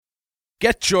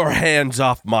Get your hands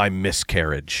off my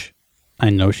miscarriage.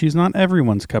 I know she's not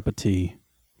everyone's cup of tea,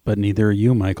 but neither are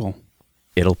you, Michael.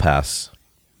 It'll pass.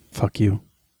 Fuck you.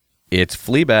 It's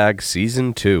Fleabag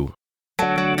Season 2.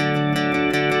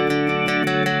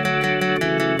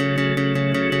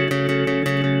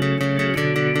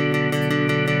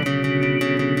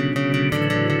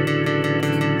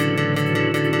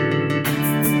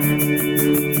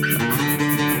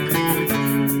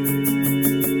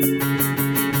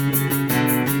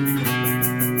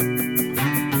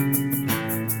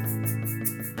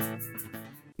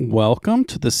 Welcome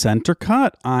to the Center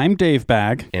Cut. I'm Dave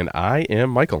Bag. And I am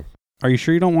Michael. Are you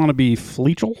sure you don't want to be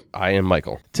Fleechel? I am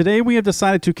Michael. Today we have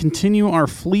decided to continue our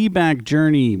Fleabag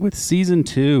journey with Season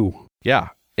 2. Yeah,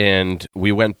 and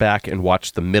we went back and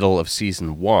watched the middle of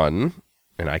Season 1,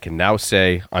 and I can now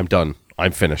say, I'm done.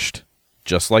 I'm finished.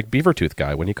 Just like Beavertooth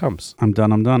Guy when he comes. I'm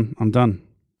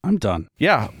done.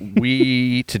 Yeah,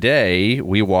 today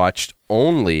we watched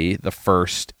only the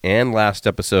first and last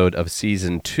episode of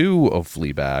Season 2 of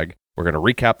Fleabag. We're going to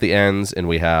recap the ends, and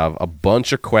we have a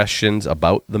bunch of questions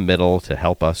about the middle to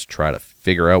help us try to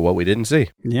figure out what we didn't see.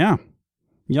 Yeah.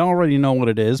 You already know what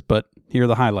it is, but here are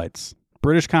the highlights.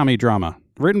 British comedy drama,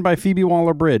 written by Phoebe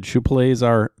Waller-Bridge, who plays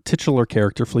our titular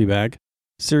character, Fleabag.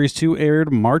 Series 2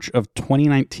 aired March of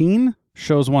 2019.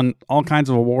 Shows won all kinds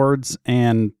of awards,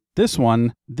 and this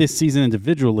season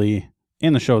individually,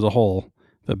 and the show as a whole,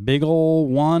 the big ol'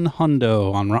 100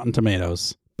 on Rotten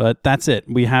Tomatoes. But that's it.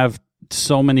 We have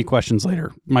so many questions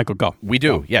later. Michael, go. We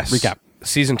do, go. Yes. Recap.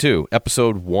 Season 2,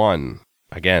 Episode 1.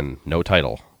 Again, no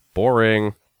title.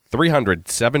 Boring.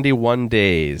 371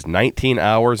 days, 19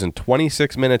 hours, and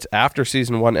 26 minutes after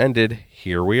Season 1 ended.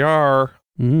 Here we are.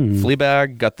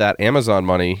 Fleabag got that Amazon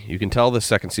money. You can tell the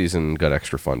second season got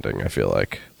extra funding, I feel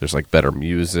like. There's like better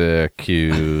music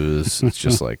cues. It's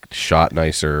just like shot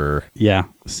nicer. Yeah,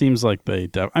 seems like they...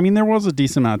 there was a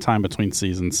decent amount of time between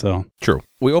seasons, so... True.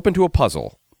 We open to a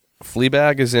puzzle.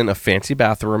 Fleabag is in a fancy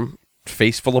bathroom,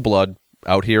 face full of blood,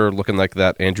 out here looking like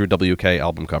that Andrew WK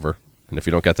album cover. And if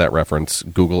you don't get that reference,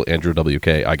 Google Andrew WK,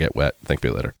 I get wet. Thank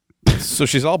you later. So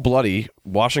she's all bloody,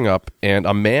 washing up, and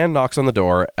a man knocks on the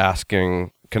door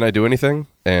asking, can I do anything?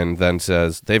 And then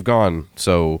says, they've gone.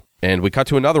 And we cut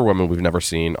to another woman we've never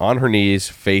seen, on her knees,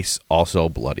 face also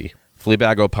bloody.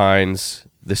 Fleabag opines,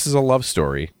 this is a love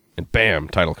story. And bam,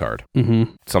 title card.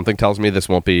 Mm-hmm. Something tells me this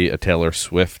won't be a Taylor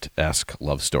Swift-esque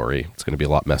love story. It's going to be a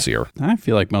lot messier. I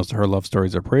feel like most of her love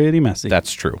stories are pretty messy.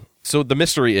 That's true. So the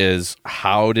mystery is,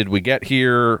 how did we get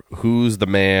here? Who's the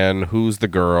man? Who's the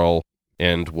girl?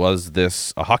 And was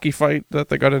this a hockey fight that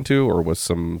they got into, or was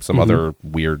some other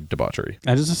weird debauchery?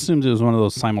 I just assumed it was one of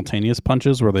those simultaneous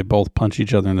punches where they both punch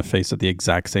each other in the face at the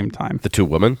exact same time. The two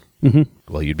women? Mm-hmm.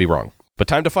 Well, you'd be wrong. But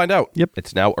time to find out. Yep.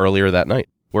 It's now earlier that night.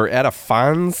 We're at a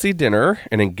fancy dinner,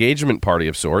 an engagement party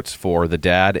of sorts for the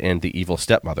dad and the evil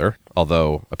stepmother,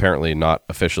 although apparently not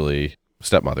officially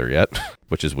stepmother yet,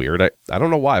 which is weird. I don't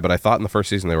know why, but I thought in the first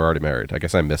season they were already married. I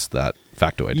guess I missed that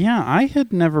factoid. Yeah, I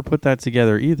had never put that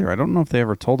together either. I don't know if they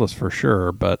ever told us for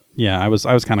sure, but yeah, I was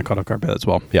kind of caught off guard by that as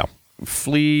well. Yeah.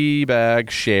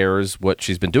 Fleabag shares what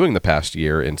she's been doing the past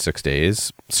year in 6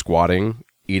 days, squatting,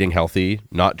 eating healthy,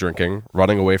 not drinking,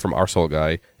 running away from arsehole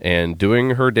guy, and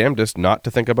doing her damnedest not to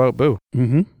think about Boo.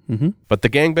 Mm-hmm. Mm-hmm. But the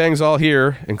gangbang's all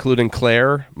here, including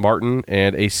Claire, Martin,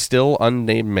 and a still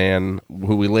unnamed man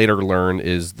who we later learn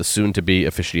is the soon-to-be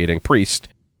officiating priest,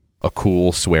 a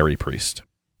cool, sweary priest.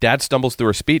 Dad stumbles through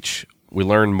her speech. We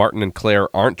learn Martin and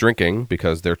Claire aren't drinking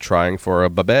because they're trying for a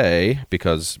baby,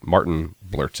 because Martin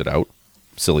blurts it out.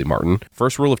 Silly Martin.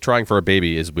 First rule of trying for a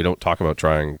baby is we don't talk about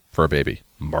trying for a baby.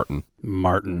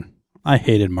 Martin. I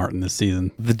hated Martin this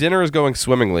season. The dinner is going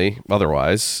swimmingly,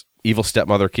 otherwise. Evil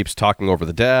stepmother keeps talking over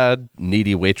the dad,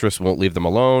 needy waitress won't leave them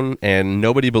alone, and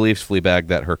nobody believes Fleabag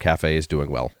that her cafe is doing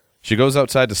well. She goes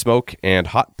outside to smoke, and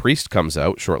hot priest comes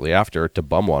out shortly after to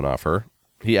bum one off her.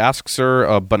 He asks her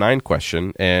a benign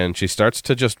question, and she starts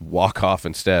to just walk off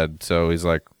instead, so he's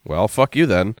like, well, fuck you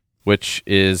then, which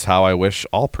is how I wish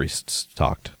all priests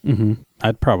talked. Mm-hmm.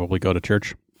 I'd probably go to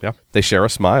church. Yeah. They share a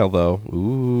smile, though.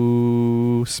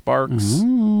 Ooh, sparks.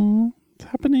 Ooh, it's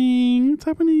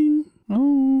happening.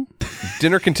 Oh.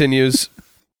 Dinner continues.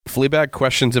 Fleabag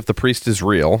questions if the priest is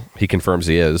real. He confirms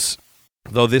he is.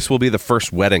 Though this will be the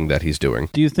first wedding that he's doing.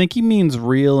 Do you think he means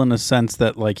real in a sense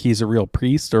that, like, he's a real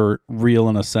priest, or real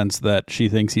in a sense that she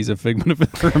thinks he's a figment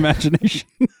of her imagination?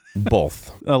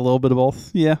 Both. A little bit of both.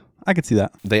 Yeah, I could see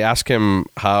that. They ask him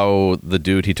how the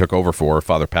dude he took over for,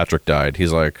 Father Patrick, died.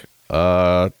 He's like,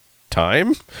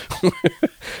 time?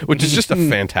 Which is just a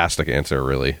fantastic answer,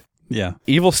 really. Yeah.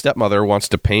 Evil stepmother wants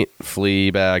to paint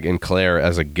Fleabag and Claire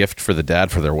as a gift for the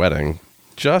dad for their wedding.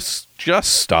 Just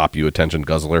stop, you attention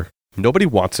guzzler. Nobody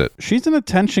wants it. She's an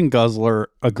attention guzzler,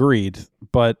 agreed,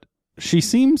 but she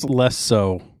seems less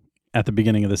so at the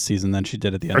beginning of this season than she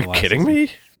did at the end of last season. Are you kidding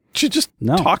me? She just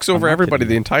talks over everybody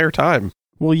the entire time.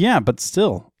 Well, yeah, but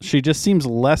still, she just seems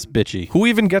less bitchy. Who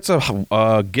even gets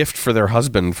a gift for their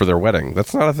husband for their wedding?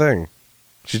 That's not a thing.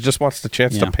 She just wants the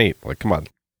chance to paint. Like, come on.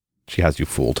 She has you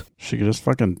fooled. She could just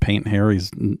fucking paint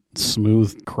Harry's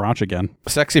smooth crotch again.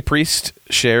 Sexy priest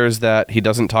shares that he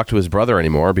doesn't talk to his brother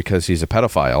anymore because he's a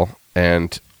pedophile.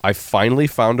 And I finally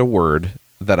found a word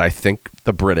that I think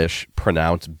the British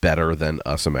pronounce better than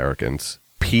us Americans.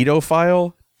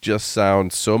 Pedophile just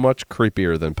sounds so much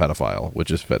creepier than pedophile,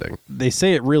 which is fitting. They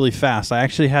say it really fast. I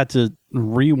actually had to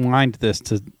rewind this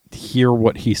to hear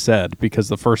what he said because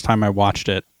the first time I watched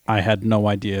it, I had no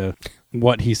idea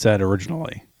what he said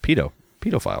originally.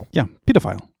 Pedophile. Yeah,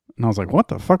 pedophile. And I was like, what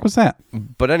the fuck was that?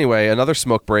 But anyway, another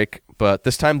smoke break, but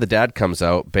this time the dad comes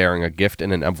out bearing a gift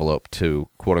in an envelope to,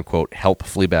 quote-unquote, help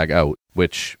Fleabag out,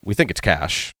 which we think it's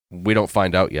cash. We don't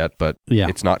find out yet, but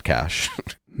it's not cash.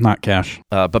 Not cash.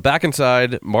 But back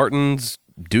inside, Martin's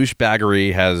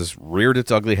douchebaggery has reared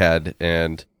its ugly head,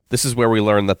 and this is where we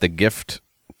learn that the gift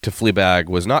to Fleabag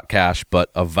was not cash, but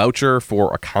a voucher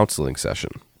for a counseling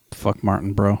session. Fuck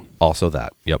Martin, bro. Also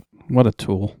that, yep. What a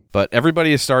tool. But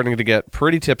everybody is starting to get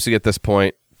pretty tipsy at this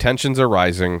point. Tensions are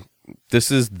rising. This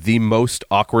is the most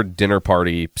awkward dinner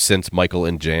party since Michael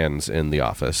and Jan's in The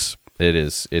Office. It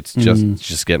is. It's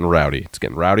just getting rowdy. It's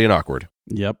getting rowdy and awkward.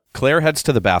 Yep. Claire heads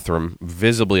to the bathroom,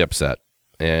 visibly upset.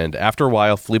 And after a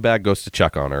while, Fleabag goes to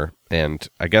check on her. And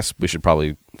I guess we should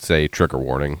probably say trigger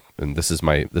warning. And this is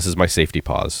my safety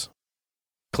pause.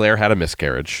 Claire had a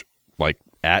miscarriage, like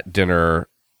at dinner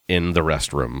in the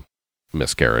restroom.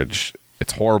 Miscarriage.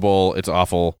 It's horrible. It's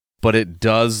awful. But it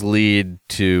does lead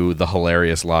to the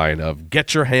hilarious line of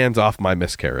 "Get your hands off my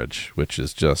miscarriage," which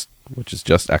is just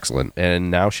excellent. And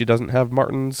now she doesn't have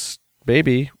Martin's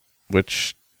baby,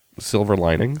 which silver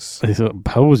linings. I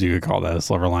suppose you could call that a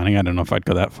silver lining. I don't know if I'd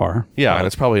go that far. Yeah, and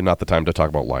it's probably not the time to talk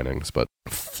about linings. But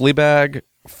Fleabag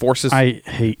forces. I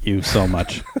hate you so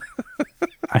much.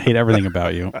 I hate everything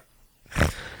about you.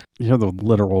 You're the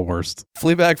literal worst.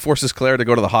 Fleabag forces Claire to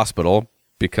go to the hospital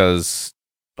because,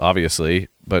 obviously,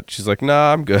 but she's like,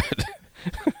 nah, I'm good.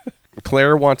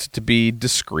 Claire wants to be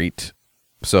discreet,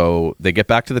 so they get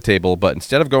back to the table, but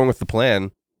instead of going with the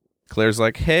plan, Claire's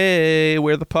like, hey,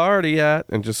 where the party at?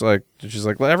 And she's like,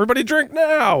 let everybody drink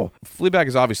now. Fleabag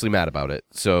is obviously mad about it,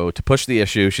 so to push the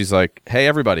issue, she's like, hey,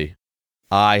 everybody,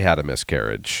 I had a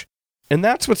miscarriage. And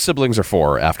that's what siblings are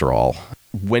for, after all.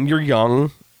 When you're young,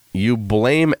 you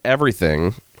blame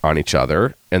everything on each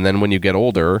other, and then when you get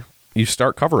older, you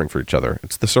start covering for each other.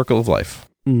 It's the circle of life.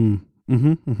 But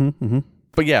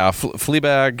yeah,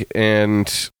 Fleabag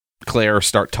and Claire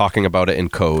start talking about it in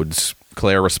codes.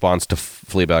 Claire responds to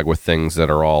Fleabag with things that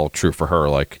are all true for her,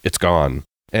 like, it's gone.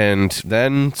 And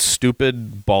then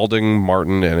stupid, balding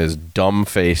Martin and his dumb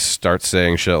face starts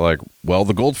saying shit like, well,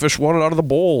 the goldfish wanted out of the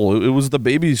bowl. It was the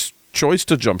baby's choice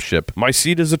to jump ship. My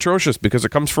seed is atrocious because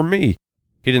it comes from me.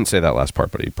 He didn't say that last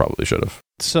part, but he probably should have.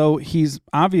 So he's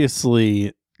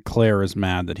obviously, Claire is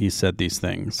mad that he said these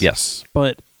things. Yes.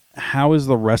 But how is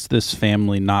the rest of this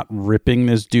family not ripping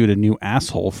this dude a new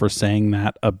asshole for saying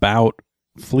that about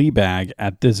Fleabag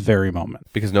at this very moment?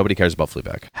 Because nobody cares about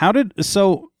Fleabag.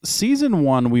 So season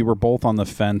 1, we were both on the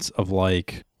fence of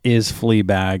like, is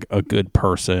Fleabag a good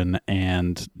person?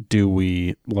 And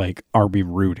are we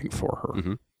rooting for her?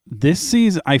 Mm-hmm. This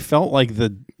season, I felt like the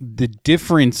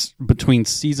difference between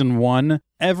season 1,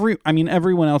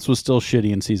 everyone else was still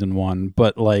shitty in season 1,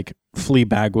 but like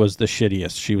Fleabag was the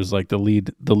shittiest. She was like the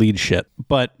lead shit.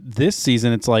 But this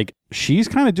season, it's like she's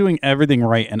kind of doing everything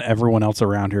right, and everyone else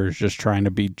around her is just trying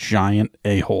to be giant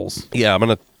a-holes. Yeah, I'm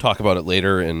going to talk about it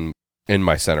later in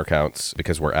my center counts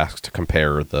because we're asked to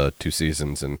compare the 2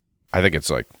 seasons, and I think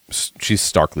it's like she's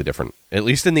starkly different. At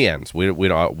least in the ends, we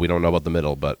don't know about the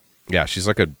middle, but yeah, she's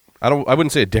like I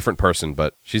wouldn't say a different person,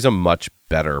 but she's a much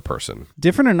better person.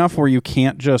 Different enough where you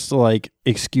can't just like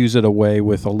excuse it away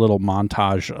with a little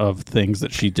montage of things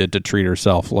that she did to treat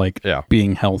herself, like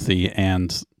being healthy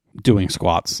and doing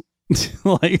squats.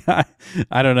 Like,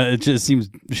 I don't know. It just seems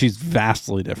she's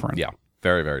vastly different. Yeah,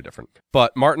 very, very different.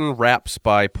 But Martin raps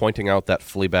by pointing out that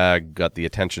Fleabag got the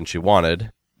attention she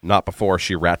wanted, not before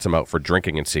she rats him out for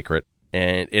drinking in secret.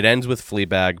 And it ends with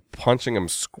Fleabag punching him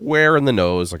square in the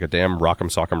nose like a damn Rock'em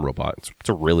Sock'em robot. It's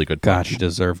a really good punch. God, she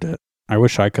deserved it. I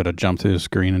wish I could have jumped through the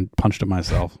screen and punched him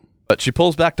myself. But she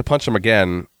pulls back to punch him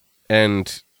again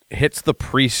and hits the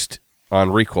priest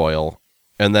on recoil.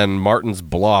 And then Martin's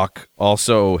block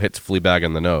also hits Fleabag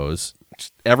in the nose.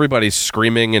 everybody's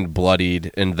screaming and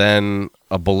bloodied, and then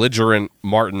a belligerent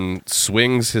Martin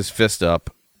swings his fist up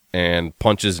and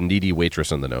punches needy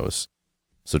waitress in the nose.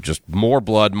 So just more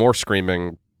blood, more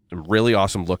screaming, really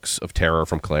awesome looks of terror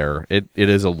from Claire. It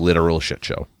is a literal shit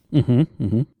show.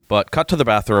 But cut to the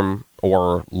bathroom,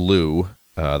 or loo.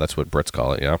 That's what Brits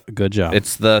call it, yeah. Good job.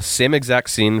 It's the same exact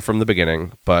scene from the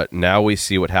beginning, but now we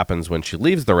see what happens when she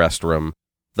leaves the restroom.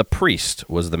 The priest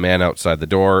was the man outside the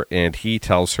door, and he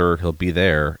tells her he'll be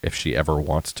there if she ever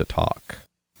wants to talk.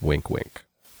 Wink, wink.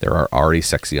 There are already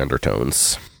sexy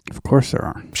undertones. Of course there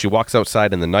are. She walks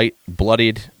outside in the night,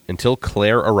 bloodied, until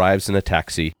Claire arrives in a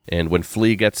taxi, and when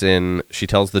Flea gets in, she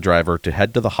tells the driver to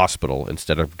head to the hospital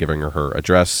instead of giving her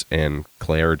address, and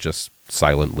Claire just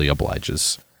silently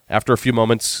obliges. After a few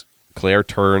moments, Claire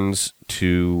turns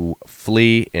to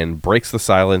Flea and breaks the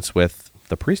silence with,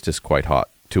 "The priest is quite hot,"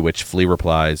 to which Flea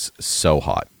replies, "So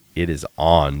hot. It is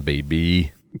on,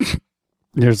 baby."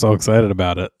 You're so excited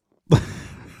about it.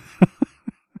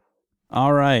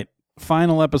 All right.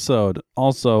 Final episode,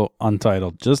 also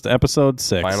untitled, just episode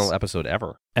 6. Final episode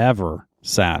ever. Ever.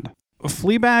 Sad.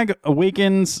 Fleabag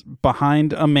awakens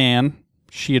behind a man.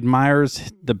 She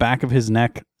admires the back of his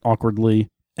neck awkwardly,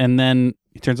 and then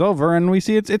he turns over and we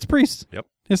see it's Priest. Yep.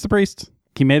 It's the Priest.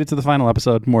 He made it to the final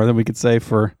episode, more than we could say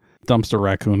for Dumpster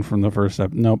Raccoon from the first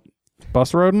episode. Nope.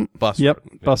 Bus Rodent?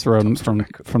 Rodent. Bus Rodent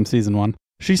from season 1.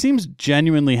 She seems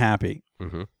genuinely happy.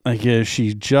 Mm-hmm. Like,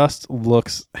 she just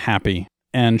looks happy.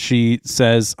 And she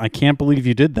says, "I can't believe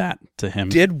you did that" to him.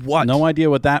 Did what? No idea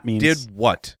what that means. Did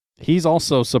what? He's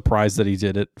also surprised that he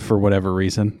did it for whatever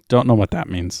reason. Don't know what that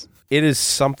means. It is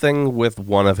something with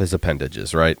one of his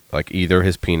appendages, right? Like either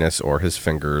his penis or his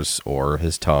fingers or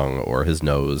his tongue or his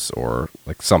nose or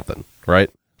like something, right?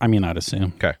 I mean, I'd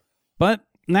assume. Okay. But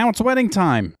now it's wedding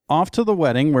time. Off to the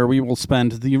wedding, where we will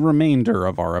spend the remainder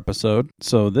of our episode.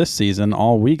 So this season,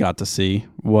 all we got to see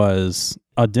was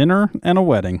a dinner and a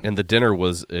wedding. And the dinner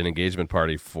was an engagement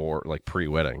party for like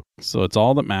pre-wedding. So it's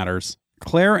all that matters.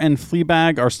 Claire and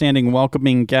Fleabag are standing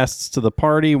welcoming guests to the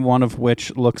party, one of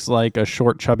which looks like a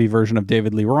short, chubby version of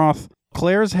David Lee Roth.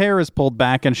 Claire's hair is pulled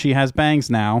back and she has bangs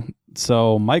now,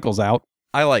 so Michael's out.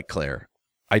 I like Claire.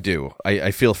 I do.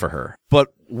 I feel for her.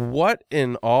 But what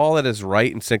in all that is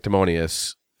right and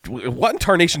sanctimonious, what in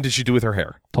tarnation did she do with her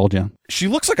hair? Told you. She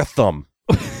looks like a thumb.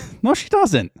 No, she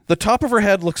doesn't. The top of her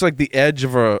head looks like the edge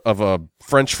of a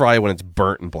French fry when it's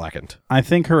burnt and blackened. I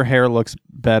think her hair looks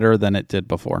better than it did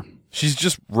before. She's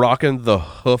just rocking the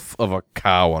hoof of a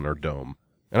cow on her dome.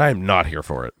 And I am not here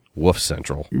for it. Woof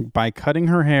Central. By cutting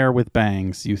her hair with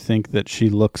bangs, you think that she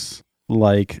looks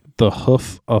like the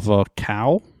hoof of a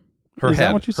cow? Her Is head.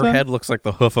 that what you Her said? head looks like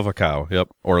the hoof of a cow. Yep.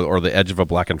 Or the edge of a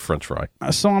blackened French fry.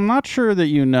 So I'm not sure that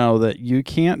you know that you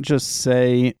can't just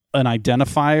say an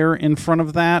identifier in front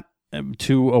of that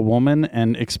to a woman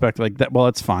and expect like that. Well,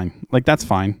 it's fine. Like, that's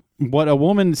fine. What a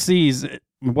woman sees,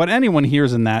 what anyone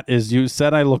hears in that is, "You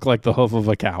said I look like the hoof of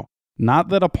a cow." Not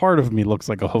that a part of me looks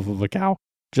like a hoof of a cow,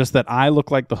 just that I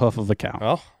look like the hoof of a cow.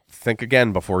 Well, think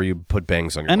again before you put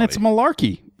bangs on your And body. it's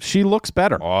malarkey. She looks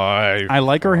better. I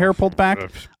like her hair pulled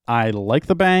back. I like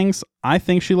the bangs. I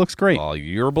think she looks great. Well,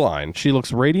 you're blind. She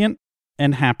looks radiant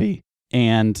and happy.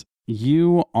 And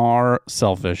you are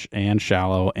selfish and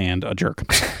shallow and a jerk.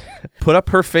 Put up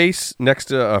her face next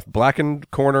to a blackened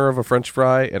corner of a French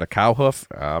fry and a cow hoof.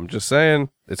 I'm just saying,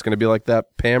 it's going to be like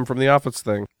that Pam from The Office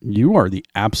thing. You are the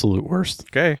absolute worst.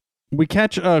 Okay. We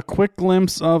catch a quick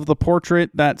glimpse of the portrait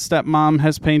that stepmom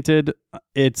has painted.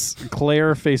 It's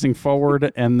Claire facing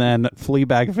forward and then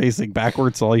Fleabag facing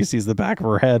backwards. So all you see is the back of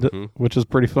her head, which is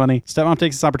pretty funny. Stepmom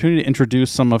takes this opportunity to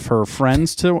introduce some of her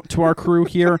friends to our crew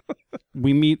here.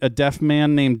 We meet a deaf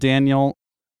man named Daniel,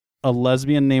 a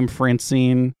lesbian named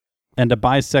Francine, and a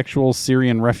bisexual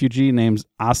Syrian refugee named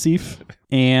Asif.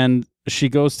 And she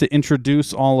goes to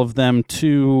introduce all of them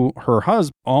to her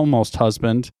almost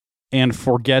husband, and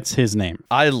forgets his name.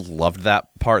 I loved that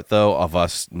part, though, of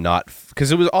us not...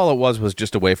 Because it was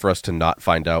just a way for us to not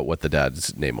find out what the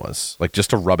dad's name was. Like, just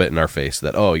to rub it in our face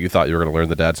that, oh, you thought you were going to learn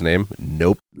the dad's name?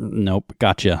 Nope.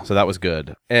 Gotcha. So that was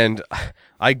good. And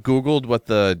I Googled what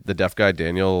the deaf guy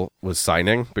Daniel was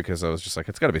signing, because I was just like,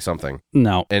 it's got to be something.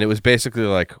 No. And it was basically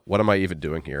like, what am I even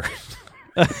doing here?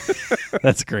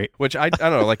 That's great. Which, I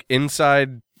don't know, like,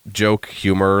 inside joke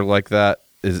humor like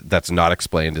that's not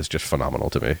explained is just phenomenal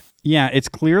to me. Yeah, it's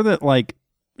clear that, like,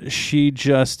 she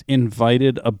just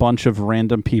invited a bunch of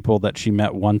random people that she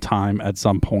met one time at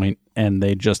some point, and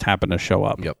they just happen to show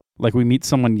up. Yep. Like, we meet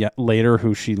someone yet later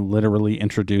who she literally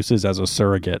introduces as a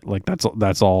surrogate. Like,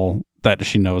 that's all that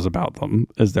she knows about them,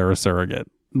 is they're a surrogate.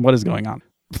 What is going on?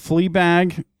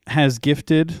 Fleabag has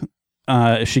gifted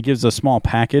She gives a small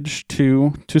package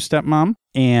to stepmom,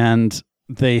 and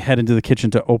they head into the kitchen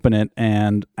to open it,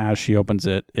 and as she opens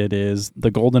it, it is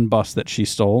the golden bust that she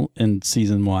stole in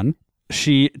season 1.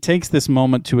 She takes this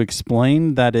moment to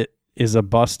explain that it is a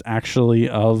bust actually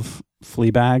of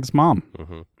Fleabag's mom,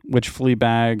 which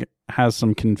Fleabag has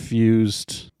some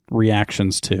confused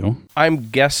reactions to. I'm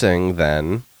guessing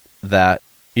then that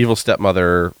evil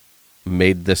stepmother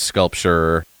made this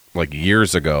sculpture like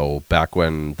years ago, back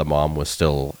when the mom was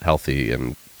still healthy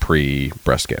and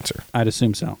pre-breast cancer. I'd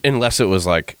assume so. Unless it was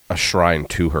like a shrine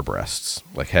to her breasts.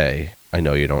 Like, hey, I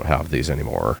know you don't have these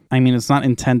anymore. I mean, it's not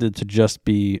intended to just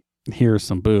be, here's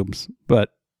some boobs,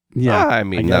 but yeah. I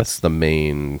mean, that's the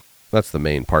main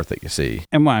part that you see.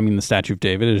 And well, I mean, the statue of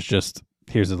David is just,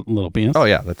 here's a little penis. Oh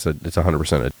yeah, it's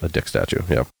 100% a dick statue.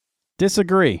 Yeah.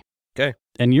 Disagree. Okay.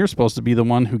 And you're supposed to be the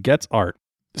one who gets art.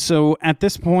 So at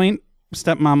this point,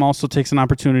 stepmom also takes an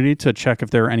opportunity to check if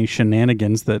there are any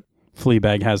shenanigans that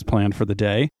Fleabag has planned for the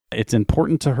day. It's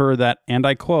important to her that, and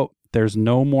I quote, there's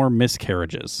no more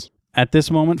miscarriages. At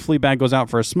this moment, Fleabag goes out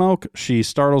for a smoke. She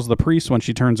startles the priest when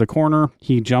she turns a corner.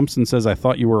 He jumps and says, I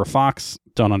thought you were a fox.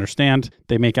 Don't understand.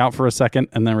 They make out for a second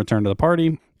and then return to the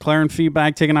party. Claire and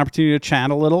Fleabag take an opportunity to chat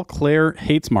a little. Claire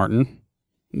hates Martin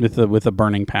with a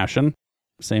burning passion.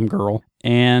 Same girl.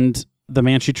 And the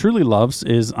man she truly loves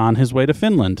is on his way to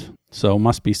Finland. So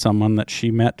must be someone that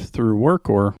she met through work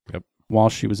or while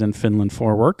she was in Finland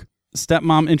for work.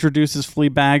 Stepmom introduces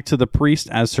Fleabag to the priest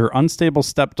as her unstable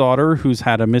stepdaughter who's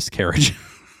had a miscarriage,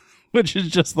 which is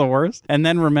just the worst, and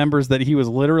then remembers that he was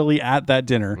literally at that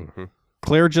dinner.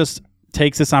 Claire just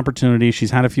takes this opportunity.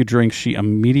 She's had a few drinks. She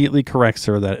immediately corrects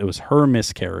her that it was her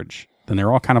miscarriage. Then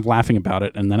they're all kind of laughing about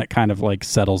it, and then it kind of like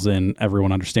settles in.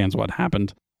 Everyone understands what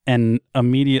happened, and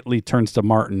immediately turns to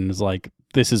Martin and is like,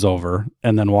 this is over,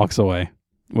 and then walks away,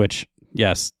 which,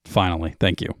 yes, finally,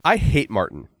 thank you. I hate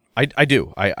Martin. I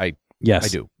do. Yes. I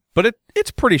do. But it's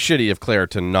pretty shitty of Claire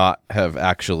to not have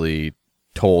actually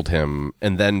told him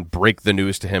and then break the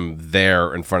news to him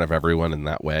there in front of everyone in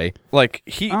that way. Like,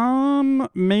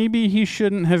 maybe he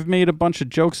shouldn't have made a bunch of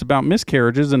jokes about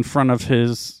miscarriages in front of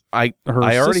her sister.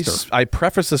 I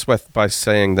preface this by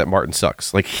saying that Martin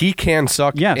sucks. Like, he can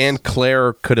suck, yes, and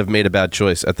Claire could have made a bad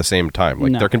choice at the same time.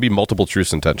 Like, there can be multiple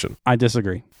truths in tension. I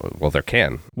disagree. Well, there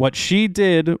can. What she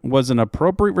did was an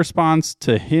appropriate response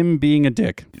to him being a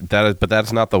dick. But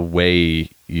that's not the way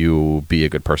you be a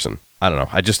good person. I don't know.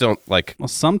 I just don't like... Well,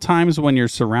 sometimes when you're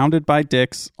surrounded by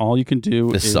dicks, all you can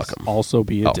do is suck 'em. Also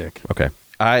be a dick. Okay.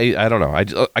 I don't know.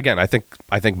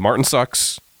 I think Martin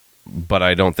sucks, but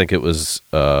I don't think it was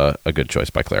a good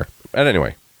choice by Claire. And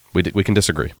anyway, we can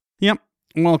disagree. Yep.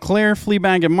 Well, Claire,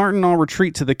 Fleabag, and Martin all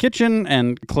retreat to the kitchen,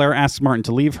 and Claire asks Martin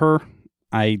to leave her.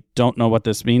 I don't know what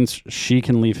this means. She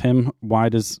can leave him. Why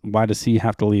does he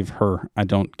have to leave her? I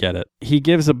don't get it. He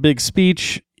gives a big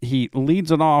speech. He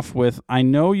leads it off with, I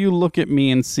know you look at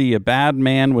me and see a bad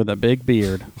man with a big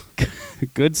beard.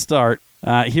 Good start.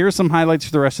 Here's some highlights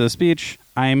for the rest of the speech.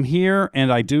 I am here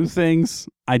and I do things.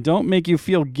 I don't make you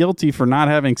feel guilty for not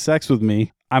having sex with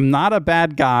me. I'm not a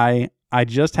bad guy. I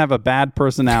just have a bad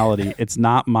personality. It's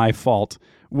not my fault.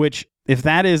 Which, if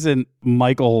that isn't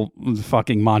Michael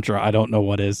fucking mantra, I don't know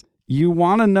what is. You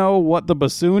want to know what the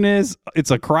bassoon is? It's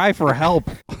a cry for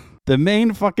help. The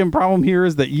main fucking problem here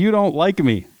is that you don't like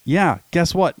me. Yeah,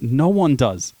 guess what? No one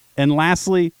does. And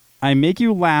lastly, I make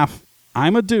you laugh.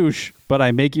 I'm a douche, but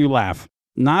I make you laugh.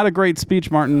 Not a great speech,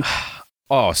 Martin.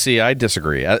 Oh, see, I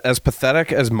disagree. As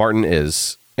pathetic as Martin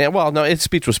is, and well, no, his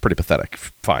speech was pretty pathetic.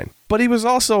 Fine. But he was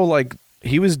also like,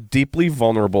 he was deeply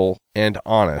vulnerable and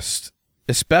honest,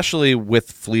 especially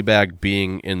with Fleabag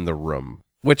being in the room.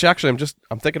 Which actually,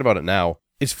 I'm thinking about it now.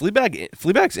 Is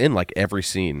Fleabag's in like every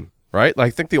scene, right? Like,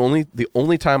 I think the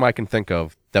only time I can think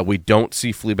of that we don't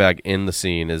see Fleabag in the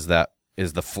scene is the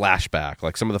flashback.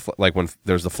 Like some of the like when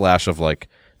there's the flash of like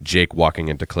Jake walking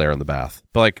into Claire in the bath.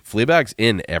 But like Fleabag's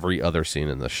in every other scene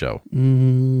in this show.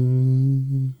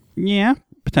 Yeah,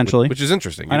 potentially. Which is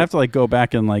interesting. I'd have to like go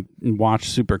back and like watch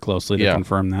super closely to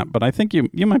confirm that. But I think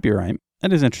you might be right.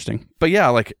 That is interesting. But yeah,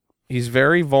 like he's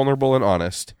very vulnerable and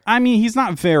honest. I mean, he's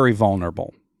not very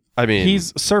vulnerable. I mean,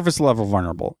 he's surface level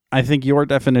vulnerable. I think your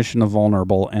definition of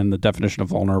vulnerable and the definition of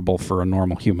vulnerable for a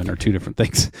normal human are two different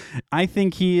things. I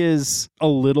think he is a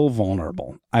little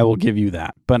vulnerable. I will give you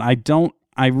that. But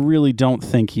I really don't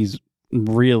think he's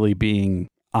really being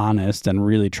honest and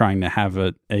really trying to have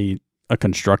a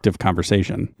constructive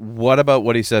conversation. What about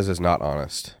what he says is not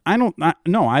honest? I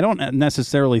don't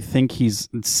necessarily think he's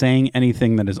saying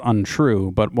anything that is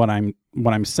untrue, but what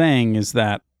I'm saying is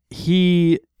that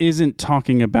he isn't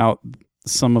talking about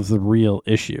some of the real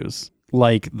issues.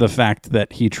 like the fact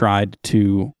that he tried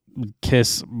to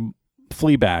kiss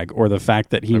Fleabag, or the fact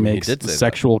that he makes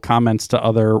sexual comments to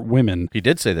other women. He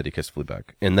did say that he kissed Fleabag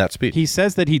in that speech. He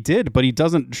says that he did, but he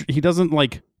doesn't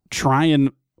like try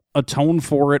and atone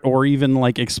for it, or even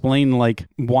like explain like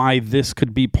why this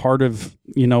could be part of,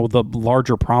 you know, the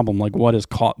larger problem. Like what is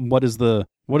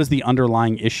the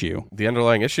underlying issue? The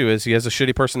underlying issue is he has a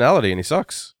shitty personality and he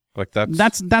sucks. Like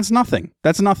that's nothing.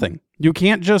 That's nothing. You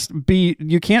can't just be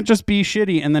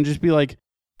shitty and then just be like,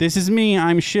 this is me,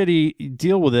 I'm shitty,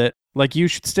 deal with it. Like, you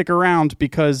should stick around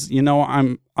because, you know,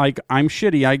 I'm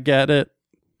shitty, I get it.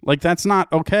 Like, that's not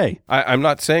okay. I'm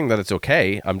not saying that it's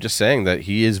okay. I'm just saying that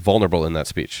he is vulnerable in that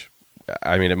speech.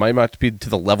 I mean, it might not be to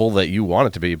the level that you want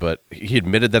it to be, but he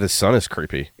admitted that his son is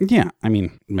creepy. Yeah, I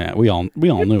mean, man, we all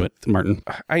knew it, Martin.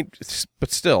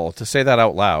 But still, to say that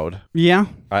out loud. Yeah.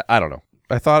 I don't know.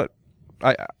 I thought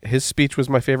his speech was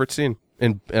my favorite scene,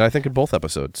 and I think in both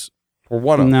episodes. Or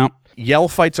one of them. No. Yell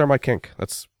fights are my kink.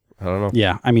 I don't know.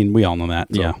 Yeah, I mean, we all know that.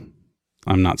 So. Yeah.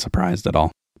 I'm not surprised at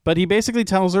all. But he basically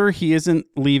tells her he isn't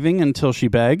leaving until she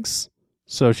begs.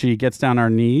 So she gets down on her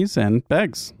knees and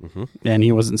begs. Mm-hmm. And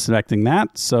he wasn't expecting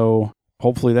that. So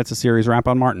hopefully that's a series wrap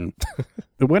on Martin.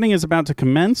 The wedding is about to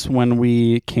commence when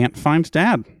we can't find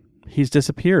Dad. He's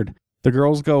disappeared. The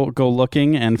girls go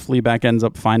looking, and Fleabag ends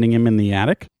up finding him in the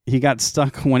attic. He got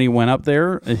stuck when he went up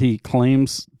there. He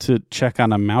claims to check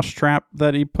on a mousetrap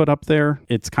that he put up there.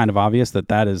 It's kind of obvious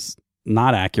that is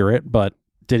not accurate, but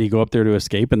did he go up there to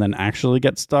escape and then actually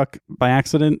get stuck by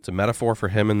accident? It's a metaphor for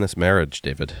him in this marriage,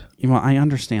 David. Well, I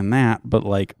understand that, but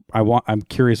like I'm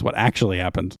curious what actually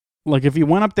happened. Like, if he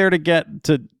went up there to get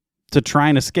to try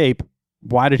and escape,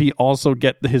 why did he also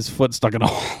get his foot stuck in a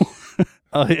hole?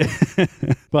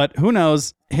 But who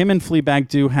knows? Him and Fleabag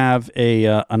do have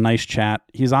a nice chat.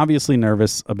 He's obviously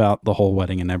nervous about the whole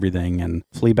wedding and everything. And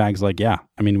Fleabag's like, yeah,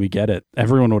 I mean, we get it.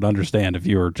 Everyone would understand if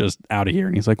you were just out of here.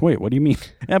 And he's like, wait, what do you mean?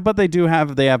 Yeah, but they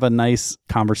have a nice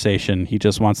conversation. He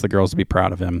just wants the girls to be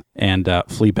proud of him. And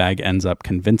Fleabag ends up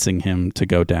convincing him to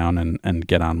go down and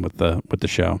get on with the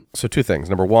show. So 2 things.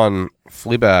 Number 1,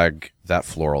 Fleabag, that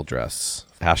floral dress.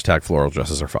 # floral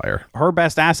dresses are fire. Her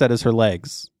best asset is her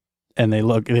legs. And they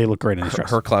look great in this dress.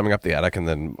 Her climbing up the attic and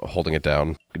then holding it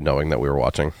down, knowing that we were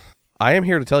watching. I am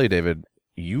here to tell you, David,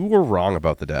 you were wrong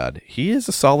about the dad. He is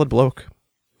a solid bloke.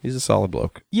 He's a solid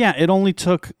bloke. Yeah, it only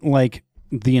took like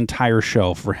the entire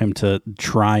show for him to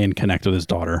try and connect with his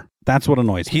daughter. That's what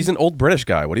annoys me. He's an old British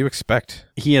guy. What do you expect?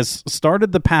 He has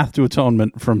started the path to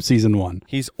atonement from season 1.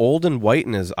 He's old and white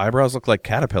and his eyebrows look like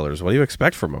caterpillars. What do you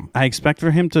expect from him? I expect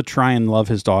for him to try and love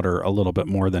his daughter a little bit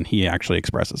more than he actually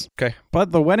expresses. Okay.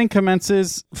 But the wedding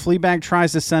commences. Fleabag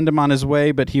tries to send him on his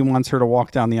way, but he wants her to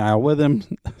walk down the aisle with him.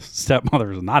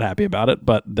 Stepmother is not happy about it,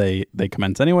 but they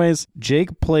commence anyways.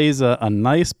 Jake plays a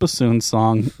nice bassoon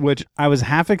song, which I was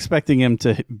half expecting him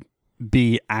to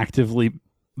be actively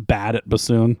bad at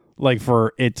bassoon, like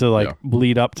for it to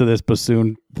lead up to this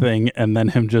bassoon thing and then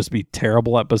him just be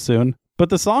terrible at bassoon. But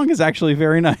the song is actually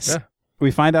very nice. Yeah.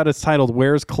 We find out it's titled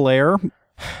Where's Claire?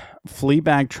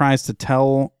 Fleabag tries to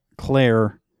tell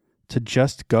Claire to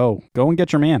just go and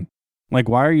get your man. Like,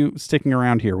 why are you sticking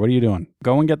around here? What are you doing?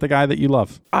 Go and get the guy that you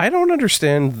love. I don't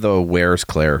understand the Where's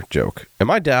Claire joke.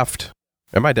 Am I daft?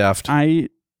 I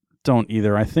don't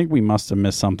either. I think we must have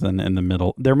missed something in the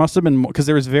middle. There must have been more, because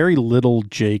there was very little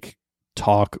Jake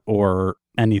talk or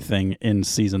anything in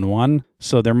season 1.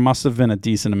 So there must have been a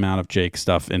decent amount of Jake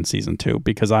stuff in season 2,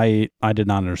 because I did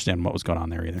not understand what was going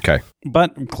on there either. Okay.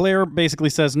 But Claire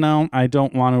basically says, no, I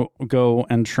don't want to go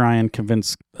and try and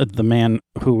convince the man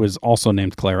who is also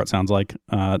named Claire, it sounds like,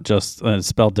 just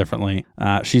spelled differently.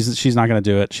 She's not going to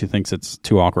do it. She thinks it's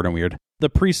too awkward and weird. The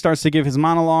priest starts to give his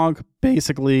monologue,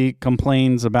 basically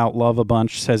complains about love a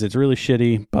bunch, says it's really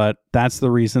shitty, but that's the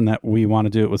reason that we want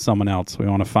to do it with someone else. We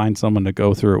want to find someone to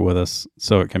go through it with us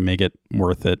so it can make it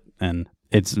worth it. And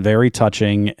it's very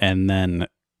touching. And then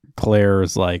Claire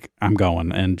is like, I'm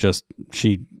going. And just,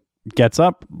 she gets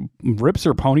up, rips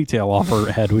her ponytail off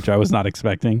her head, which I was not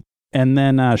expecting, and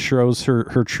then shows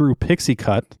her true pixie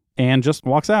cut and just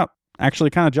walks out.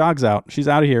 Actually kind of jogs out. She's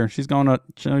out of here. She's going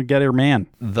to get her man.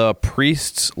 The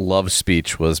priest's love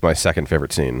speech was my second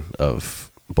favorite scene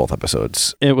of both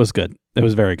episodes. It was good. It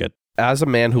was very good. As a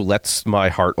man who lets my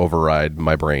heart override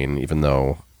my brain, even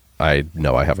though I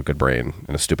know I have a good brain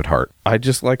and a stupid heart, I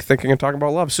just like thinking and talking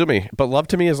about love. Sue me. But love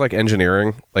to me is like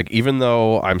engineering. Like, even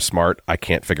though I'm smart, I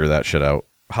can't figure that shit out.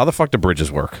 How the fuck do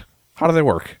bridges work? How do they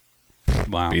work?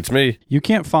 Wow. Beats me. You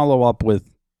can't follow up with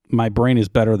my brain is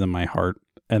better than my heart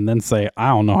and then say, I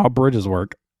don't know how bridges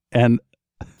work. And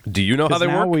do you know how they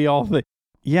now work? We all think,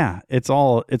 yeah, it's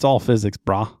all physics,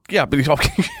 brah. Yeah, but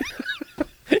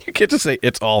can't just say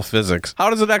it's all physics.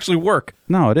 How does it actually work?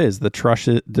 No, it is. The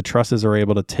trusses are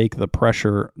able to take the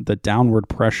pressure, the downward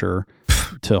pressure,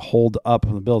 to hold up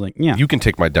the building. Yeah. You can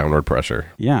take my downward pressure.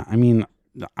 Yeah. I mean,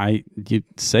 you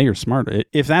say you're smart.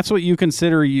 If that's what you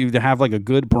consider you to have like a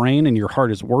good brain and your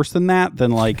heart is worse than that,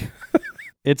 then like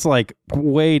it's like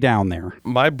way down there.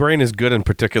 My brain is good in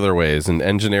particular ways, and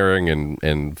engineering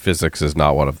and physics is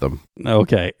not one of them.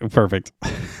 Okay, perfect.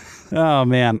 Oh,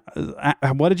 man.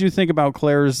 What did you think about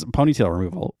Claire's ponytail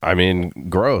removal? I mean,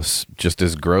 gross. Just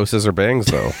as gross as her bangs,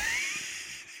 though.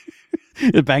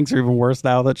 The bangs are even worse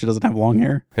now that she doesn't have long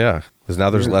hair. Yeah, because now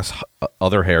there's less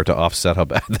other hair to offset how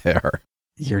bad they are.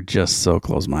 You're just so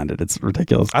close-minded. It's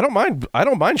ridiculous. I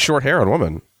don't mind short hair on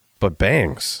women, but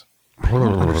bangs. I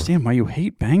don't understand why you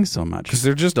hate bangs so much. Because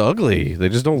they're just ugly. They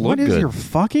just don't look good. What is your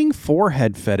fucking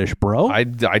forehead fetish, bro? I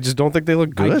just don't think they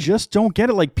look good. I just don't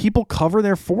get it. Like, people cover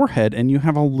their forehead and you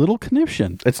have a little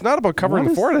conniption. It's not about covering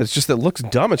the forehead. It's just it looks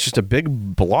dumb. It's just a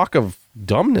big block of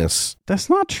dumbness.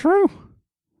 That's not true.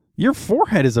 Your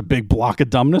forehead is a big block of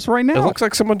dumbness right now. It looks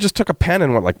like someone just took a pen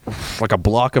and went like a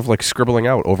block of like scribbling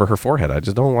out over her forehead. I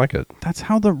just don't like it. That's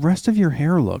how the rest of your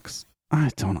hair looks. I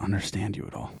don't understand you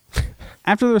at all.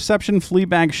 After the reception,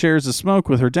 Fleabag shares a smoke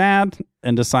with her dad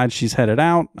and decides she's headed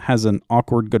out, has an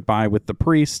awkward goodbye with the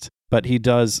priest, but he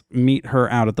does meet her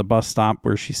out at the bus stop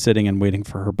where she's sitting and waiting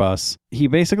for her bus. He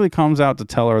basically comes out to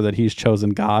tell her that he's chosen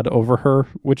God over her,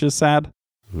 which is sad.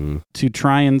 To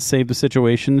try and save the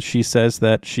situation, she says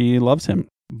that she loves him,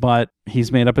 but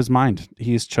he's made up his mind.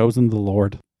 He's chosen the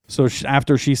Lord. So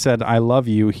after she said, I love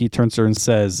you, he turns to her and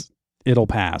says, it'll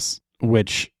pass,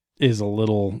 which is a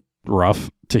little rough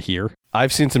to hear.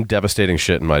 I've seen some devastating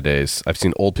shit in my days. I've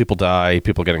seen old people die,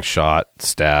 people getting shot,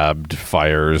 stabbed,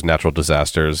 fires, natural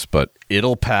disasters, but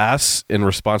it'll pass in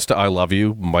response to I love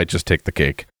you might just take the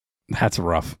cake. That's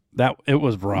rough. It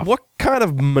was rough. What kind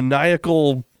of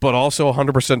maniacal but also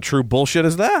 100% true bullshit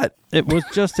is that? It was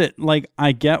just like,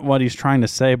 I get what he's trying to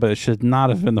say, but it should not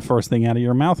have been the first thing out of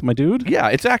your mouth, my dude. Yeah,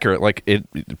 it's accurate. Like,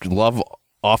 love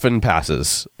often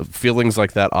passes. Feelings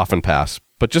like that often pass.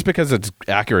 But just because it's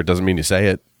accurate doesn't mean you say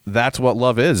it. That's what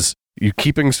love is. You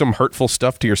keeping some hurtful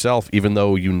stuff to yourself, even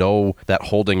though you know that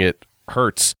holding it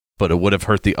hurts, but it would have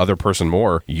hurt the other person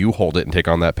more. You hold it and take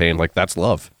on that pain. Like, that's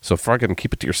love. So fucking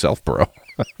keep it to yourself, bro.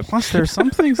 Plus, there's some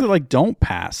things that like don't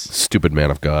pass. Stupid man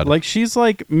of God. Like, she's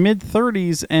like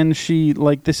mid-30s and she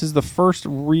like, this is the first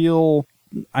real,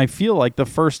 I feel like the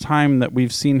first time that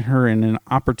we've seen her in an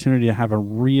opportunity to have a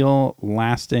real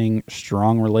lasting,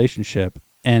 strong relationship.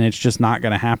 And it's just not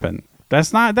going to happen.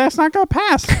 That's not going to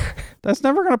pass. That's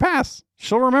never going to pass.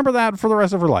 She'll remember that for the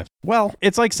rest of her life. Well,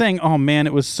 it's like saying, oh man,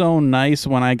 it was so nice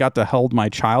when I got to hold my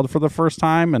child for the first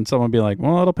time, and someone be like,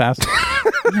 well, it'll pass.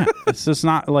 Yeah, it's just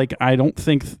not like, I don't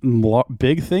think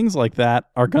big things like that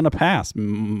are going to pass,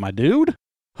 my dude.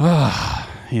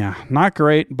 Yeah, not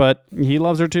great, but he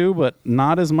loves her too, but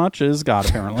not as much as God,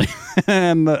 apparently,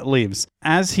 and leaves.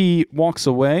 As he walks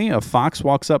away, a fox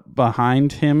walks up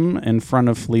behind him in front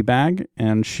of Fleabag,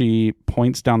 and she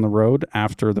points down the road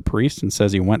after the priest and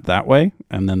says he went that way,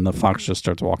 and then the fox just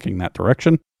starts walking that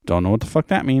direction. Don't know what the fuck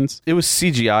that means. It was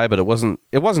CGI, but it wasn't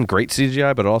great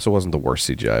CGI, but it also wasn't the worst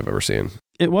CGI I've ever seen.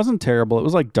 It wasn't terrible. It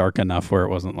was like dark enough where it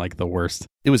wasn't like the worst.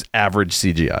 It was average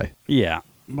CGI. Yeah.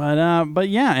 But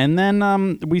yeah, and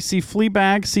then we see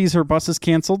Fleabag sees her bus is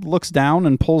canceled, looks down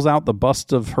and pulls out the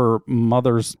bust of her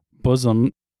mother's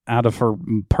bosom out of her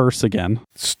purse again.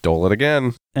 Stole it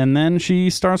again. And then she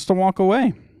starts to walk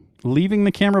away, leaving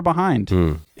the camera behind.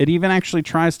 It even actually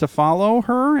tries to follow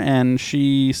her, and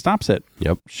she stops it.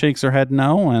 Yep. Shakes her head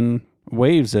no and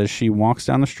waves as she walks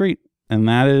down the street. And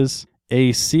that is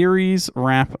a series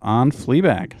wrap on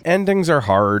Fleabag. Endings are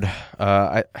hard.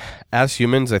 As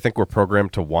humans, I think we're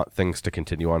programmed to want things to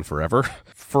continue on forever.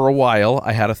 For a while,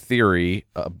 I had a theory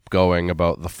going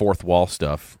about the fourth wall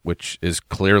stuff, which is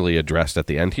clearly addressed at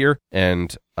the end here.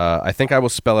 And I think I will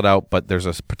spell it out, but there's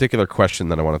a particular question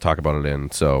that I want to talk about it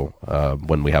in. So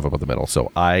when we have it in the middle.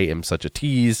 So I am such a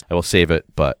tease. I will save it,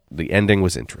 but the ending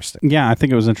was interesting. Yeah, I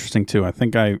think it was interesting too. I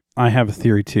think I have a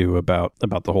theory too about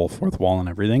the whole fourth wall and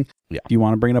everything. Yeah. If you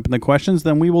want to bring it up in the questions,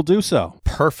 then we will do so.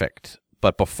 Perfect.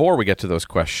 But before we get to those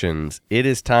questions, it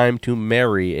is time to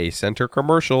marry a center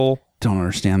commercial. Don't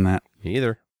understand that. Me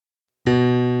either.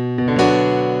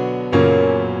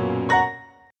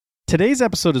 Today's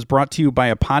episode is brought to you by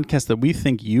a podcast that we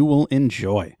think you will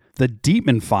enjoy. The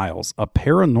Deepman Files, a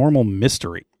paranormal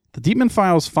mystery. The Deepman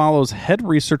Files follows head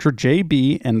researcher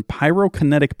JB and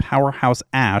pyrokinetic powerhouse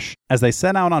Ash as they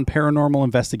set out on paranormal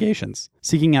investigations,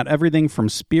 seeking out everything from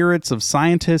spirits of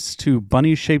scientists to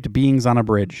bunny-shaped beings on a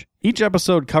bridge. Each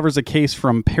episode covers a case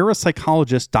from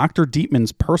parapsychologist Dr.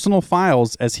 Dietman's personal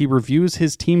files as he reviews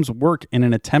his team's work in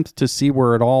an attempt to see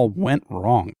where it all went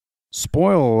wrong.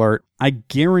 Spoiler alert, I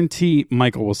guarantee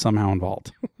Michael was somehow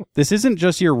involved. This isn't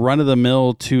just your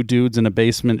run-of-the-mill two dudes in a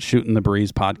basement shooting the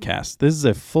breeze podcast. This is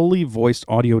a fully voiced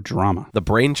audio drama. The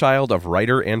brainchild of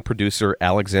writer and producer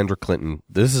Alexandra Clinton,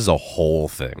 this is a whole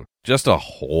thing. Just a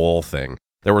whole thing.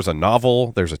 There was a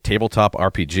novel, there's a tabletop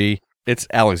RPG. It's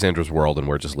Alexandra's world, and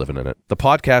we're just living in it. The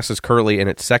podcast is currently in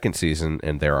its second season,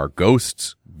 and there are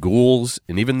ghosts, ghouls,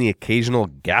 and even the occasional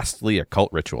ghastly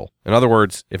occult ritual. In other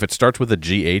words, if it starts with a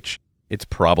GH, it's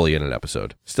probably in an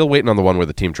episode. Still waiting on the one where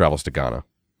the team travels to Ghana.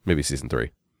 Maybe season 3.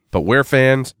 But we're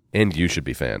fans, and you should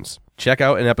be fans. Check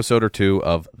out an episode or two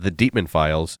of The Dietman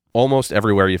Files almost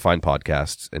everywhere you find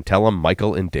podcasts, and tell them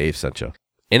Michael and Dave sent you.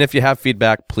 And if you have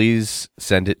feedback, please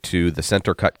send it to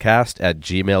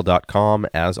thecentercutcast@gmail.com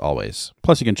as always.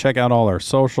 Plus, you can check out all our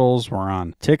socials. We're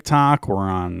on TikTok. We're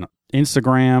on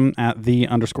Instagram at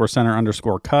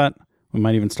 @the_center_cut. We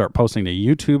might even start posting to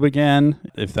YouTube again,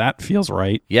 if that feels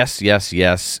right. Yes, yes,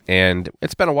 yes. And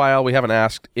it's been a while. We haven't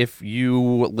asked. If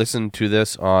you listen to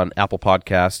this on Apple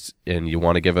Podcasts and you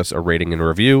want to give us a rating and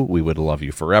review, we would love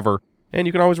you forever. And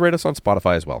you can always rate us on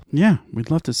Spotify as well. Yeah, we'd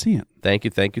love to see it. Thank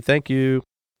you, thank you, thank you.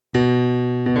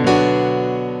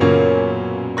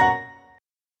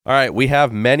 All right, we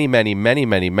have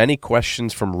many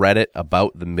questions from Reddit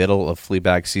about the middle of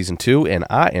Fleabag Season 2, and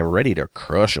I am ready to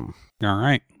crush them. All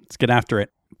right, let's get after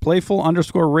it.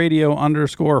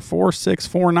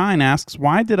 Playful_radio_4649 asks,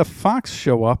 why did a fox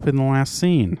show up in the last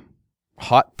scene?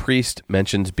 Hot Priest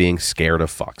mentions being scared of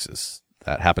foxes.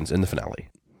 That happens in the finale.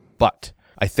 But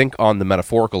I think on the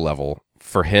metaphorical level,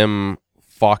 for him,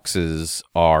 foxes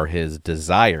are his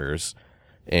desires.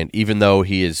 And even though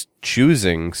he is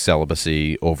choosing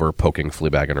celibacy over poking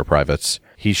Fleabag in her privates,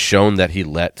 he's shown that he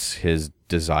lets his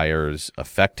desires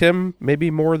affect him,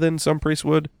 maybe more than some priests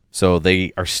would. So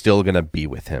they are still going to be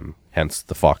with him, hence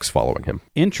the fox following him.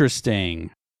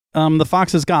 Interesting. The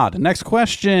fox is God. Next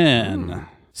question.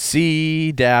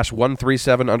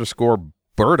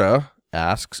 C-137_Berta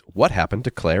asks, what happened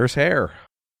to Claire's hair?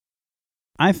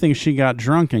 I think she got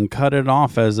drunk and cut it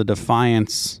off as a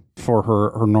defiance for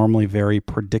her normally very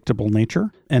predictable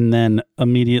nature, and then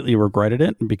immediately regretted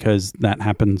it, because that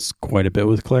happens quite a bit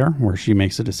with Claire, where she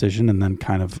makes a decision and then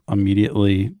kind of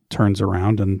immediately turns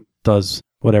around and does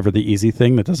whatever the easy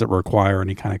thing that doesn't require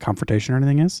any kind of confrontation or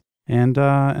anything is. And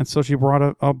so she bought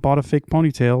a fake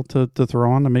ponytail to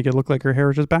throw on to make it look like her hair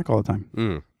is just back all the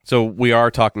time. So we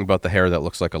are talking about the hair that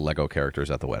looks like a Lego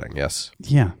character's at the wedding, yes?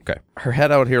 Yeah. Okay. Her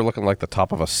head out here looking like the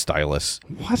top of a stylus.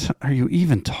 What are you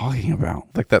even talking about?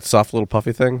 Like that soft little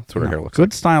puffy thing? That's what her hair looks like.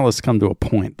 Good stylists come to a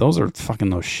point. Those are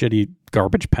fucking those shitty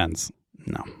garbage pens.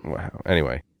 No. Wow.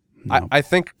 Anyway. No. I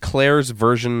think Claire's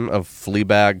version of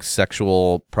Fleabag's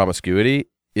sexual promiscuity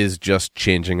is just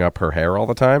changing up her hair all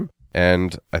the time.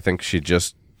 And I think she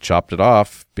just chopped it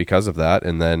off because of that,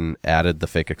 and then added the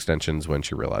fake extensions when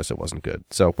she realized it wasn't good.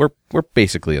 So we're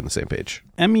basically on the same page.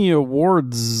 Emmy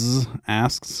Awards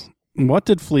asks, what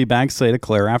did Fleabag say to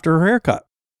Claire after her haircut?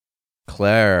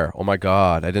 Claire, oh my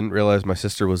God, I didn't realize my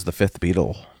sister was the fifth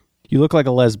Beatle. You look like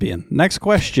a lesbian. Next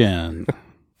question.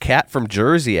 Kat from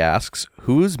Jersey asks,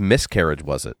 whose miscarriage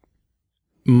was it?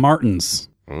 Martin's.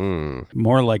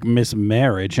 More like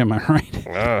mismarriage, am I right?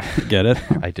 Get it?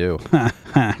 I do.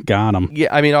 Got him. Yeah,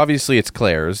 I mean, obviously it's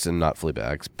Claire's and not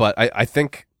Fleabag's, but I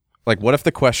think, like, what if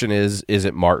the question is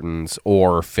it Martin's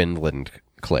or Finland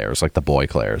Claire's, like the boy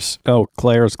Claire's? Oh,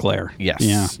 Claire's Claire.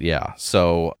 Yes. Yeah.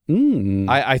 So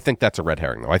I think that's a red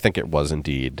herring, though. I think it was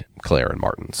indeed Claire and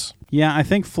Martin's. Yeah, I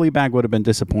think Fleabag would have been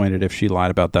disappointed if she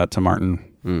lied about that to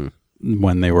Martin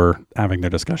when they were having their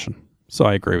discussion. So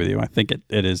I agree with you. I think it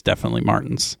is definitely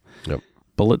Martin's. Yep.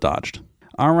 Bullet dodged.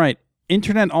 All right.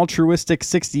 Internet Altruistic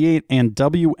 68 and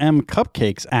WM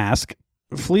Cupcakes ask,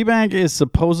 Fleabag is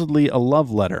supposedly a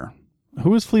love letter.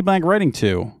 Who is Fleabag writing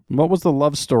to? What was the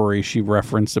love story she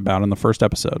referenced about in the first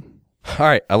episode? All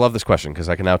right. I love this question because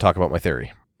I can now talk about my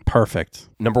theory. Perfect.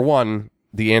 Number one,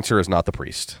 the answer is not the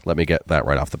priest. Let me get that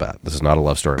right off the bat. This is not a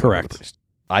love story. Correct. The priest.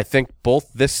 I think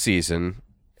both this season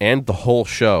and the whole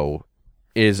show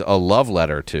is a love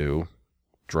letter to,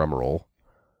 drumroll,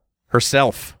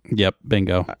 herself. Yep,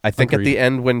 bingo. I think Agreed. At the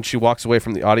end when she walks away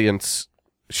from the audience,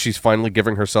 she's finally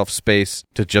giving herself space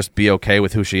to just be okay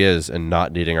with who she is and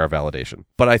not needing our validation.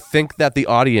 But I think that the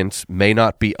audience may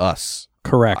not be us.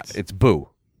 Correct. It's Boo.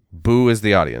 Boo is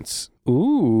the audience.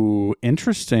 Ooh,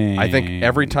 interesting. I think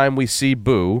every time we see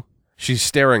Boo, she's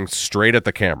staring straight at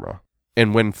the camera.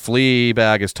 And when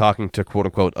Fleabag is talking to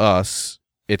quote-unquote us,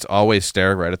 it's always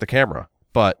staring right at the camera.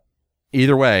 But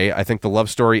either way, I think the love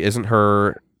story isn't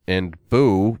her and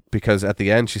Boo, because at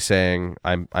the end she's saying,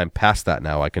 I'm past that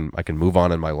now. I can move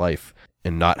on in my life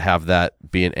and not have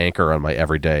that be an anchor on my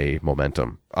everyday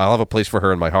momentum. I'll have a place for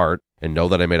her in my heart and know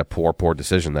that I made a poor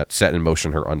you that set in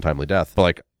motion her untimely death. But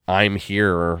like, I'm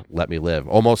here, let me live.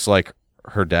 Almost like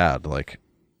her dad. Like,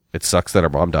 it sucks that her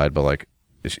mom died, but like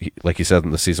he said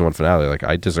in the season 1 finale, like,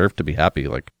 I deserve to be happy.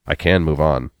 Like, I can move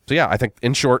on. So yeah, I think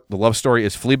in short, the love story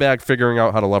is Fleabag figuring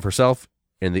out how to love herself,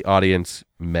 and the audience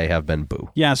may have been Boo.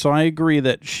 Yeah, so I agree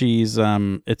that she's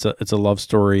it's a love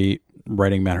story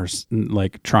writing about her,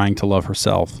 like trying to love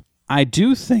herself. I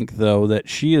do think, though, that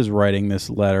she is writing this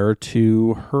letter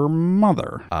to her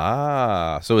mother.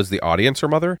 Ah, so is the audience her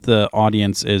mother? The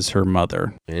audience is her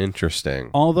mother.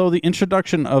 Interesting. Although the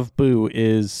introduction of Boo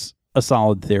is a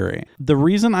solid theory. The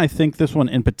reason I think this one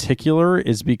in particular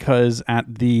is because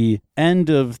at the end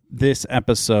of this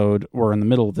episode, or in the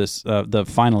middle of this, the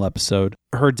final episode,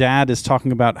 her dad is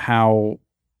talking about how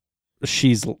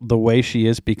she's the way she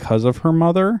is because of her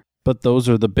mother, but those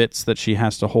are the bits that she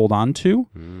has to hold on to.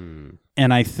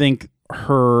 And I think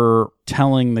her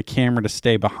telling the camera to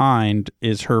stay behind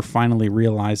is her finally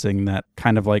realizing that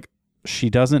kind of like she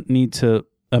doesn't need to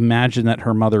imagine that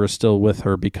her mother is still with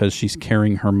her because she's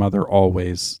carrying her mother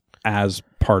always as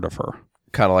part of her.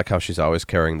 Kind of like how she's always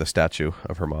carrying the statue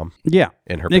of her mom. Yeah,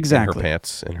 in her exactly. In her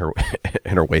pants,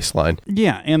 in her waistline.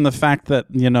 Yeah, and the fact that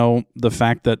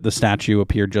the statue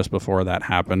appeared just before that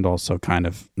happened also kind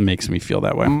of makes me feel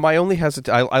that way. My only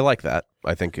I like that.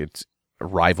 I think it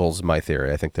rivals my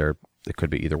theory. I think it could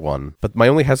be either one. But my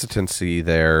only hesitancy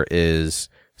there is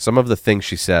some of the things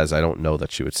she says, I don't know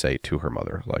that she would say to her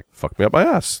mother. Like, fuck me up my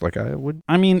ass. Like, I would.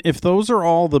 I mean, if those are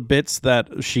all the bits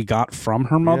that she got from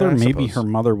her mother, yeah, maybe her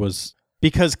mother was...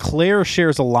 Because Claire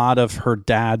shares a lot of her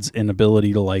dad's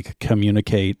inability to, like,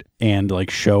 communicate and,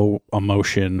 like, show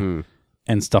emotion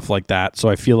and stuff like that. So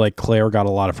I feel like Claire got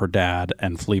a lot of her dad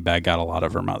and Fleabag got a lot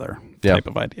of her mother type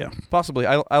of idea. Possibly.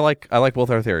 I like both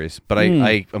our theories, but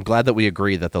I'm glad that we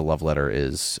agree that the love letter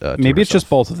is to maybe it's herself. just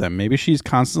both of them. Maybe she's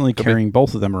constantly carrying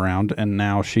both of them around, and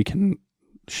now she can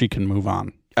move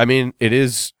on. I mean, it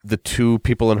is the two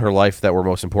people in her life that were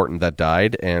most important that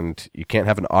died, and you can't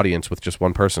have an audience with just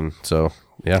one person. So,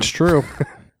 yeah. It's true.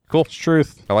 Cool. It's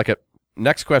truth. I like it.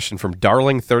 Next question from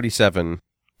Darling37.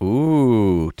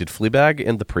 Ooh, did Fleabag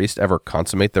and the priest ever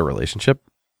consummate their relationship?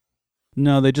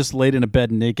 No, they just laid in a bed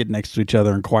naked next to each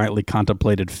other and quietly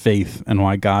contemplated faith and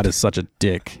why God is such a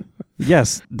dick.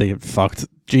 Yes, they fucked.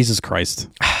 Jesus Christ.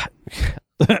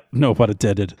 No pun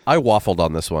intended. I waffled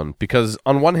on this one because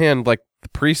on one hand, like, the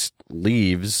priest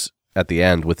leaves at the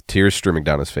end with tears streaming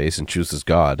down his face and chooses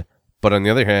God. But on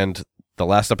the other hand, the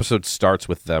last episode starts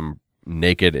with them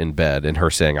naked in bed and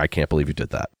her saying, I can't believe you did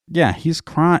that. Yeah, he's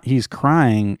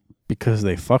crying because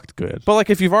they fucked good. But like,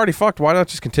 if you've already fucked, why not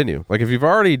just continue? Like, if you've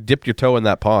already dipped your toe in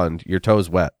that pond, your toe's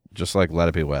wet. Just like, let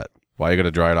it be wet. Why are you going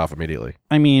to dry it off immediately?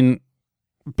 I mean,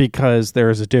 because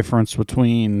there's a difference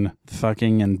between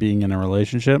fucking and being in a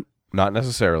relationship. Not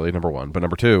necessarily, number one. But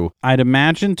number two, I'd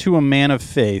imagine to a man of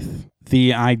faith,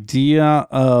 the idea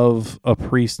of a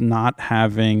priest not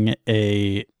having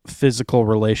a physical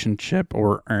relationship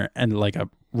and like a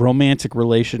romantic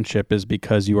relationship is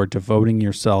because you are devoting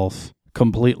yourself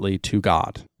completely to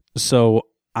God. So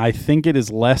I think it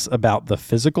is less about the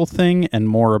physical thing and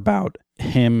more about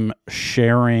him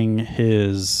sharing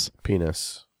his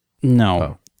penis.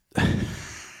 No. Oh.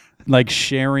 Like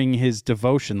sharing his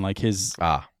devotion, like his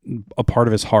a part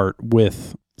of his heart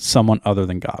with someone other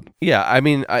than God. Yeah, I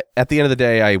mean, at the end of the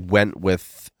day, I went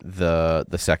with the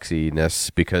sexiness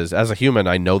because as a human,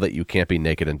 I know that you can't be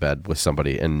naked in bed with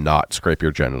somebody and not scrape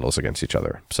your genitals against each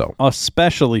other. So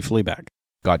especially Fleabag.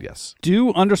 God, yes.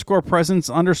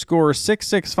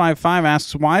 Do_presence_6655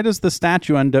 asks, why does the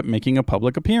statue end up making a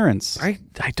public appearance? I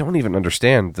don't even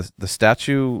understand. The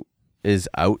statue is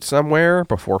out somewhere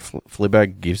before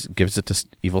Fleabag gives it to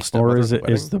evil stepmother.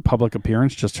 Or is the public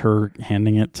appearance just her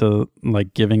handing it to,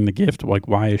 like, giving the gift? Like,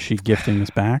 why is she gifting this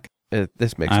back?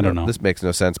 This makes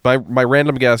no sense. My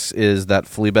random guess is that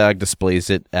Fleabag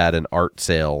displays it at an art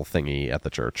sale thingy at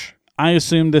the church. I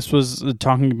assumed this was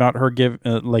talking about her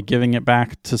giving it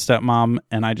back to stepmom,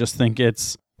 and I just think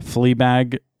it's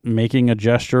Fleabag making a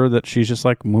gesture that she's just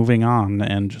like moving on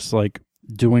and just like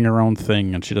doing her own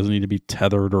thing, and she doesn't need to be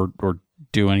tethered or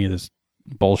do any of this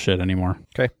bullshit anymore.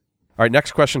 Okay. All right,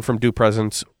 next question from Do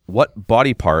Presence. What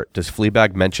body part does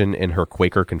Fleabag mention in her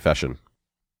Quaker confession?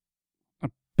 A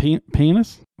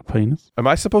penis? A penis? Am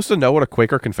I supposed to know what a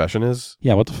Quaker confession is?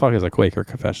 Yeah, what the fuck is a Quaker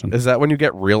confession? Is that when you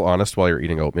get real honest while you're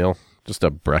eating oatmeal? Just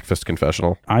a breakfast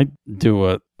confessional? I do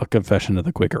a confession to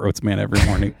the Quaker Oats man every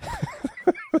morning.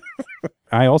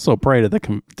 I also pray to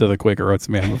the Quaker Oats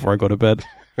man before I go to bed.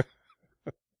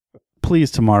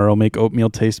 Please tomorrow make oatmeal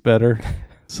taste better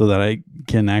so that I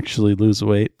can actually lose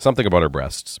weight. Something about her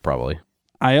breasts, probably.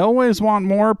 I always want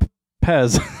more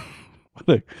Pez.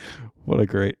 What a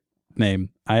great name.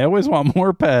 I always want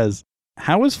more Pez.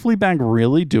 How is Fleabag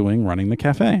really doing running the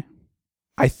cafe?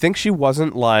 I think she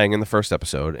wasn't lying in the first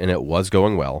episode, and it was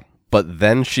going well. But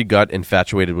then she got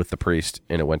infatuated with the priest,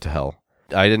 and it went to hell.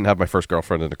 I didn't have my first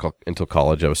girlfriend until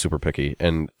college. I was super picky,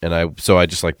 and I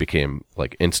just like became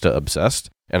like Insta obsessed,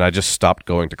 and I just stopped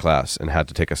going to class and had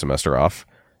to take a semester off.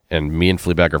 And me and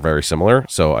Fleabag are very similar,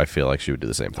 so I feel like she would do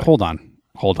the same thing. Hold on.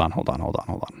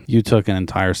 You took an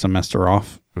entire semester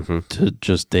off to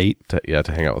just date? To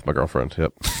hang out with my girlfriend.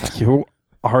 Yep. You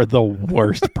are the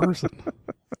worst person.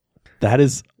 That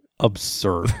is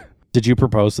absurd. Did you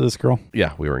propose to this girl?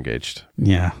 Yeah, we were engaged.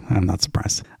 Yeah, I'm not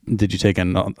surprised. Did you take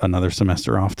another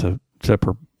semester off to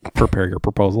prepare your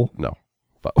proposal? No.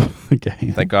 But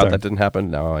okay. Thank God that didn't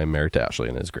happen. Now I'm married to Ashley,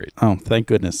 and it's great. Oh, thank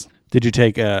goodness. Did you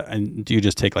take and do you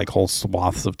just take like whole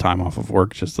swaths of time off of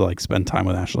work just to like spend time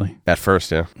with Ashley? At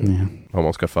first, yeah. Yeah.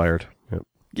 Almost got fired. Yep.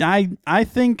 Yeah, I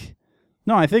think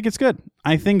it's good.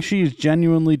 I think she's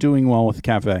genuinely doing well with the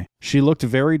cafe. She looked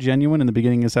very genuine in the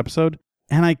beginning of this episode,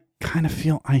 and I kind of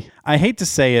feel I hate to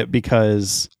say it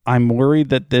because I'm worried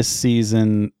that this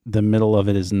season, the middle of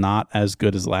it is not as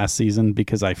good as last season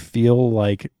because I feel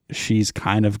like she's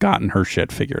kind of gotten her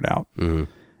shit figured out. Mm-hmm.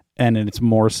 And it's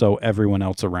more so everyone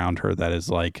else around her that is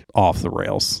like off the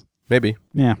rails. Maybe.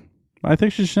 Yeah. I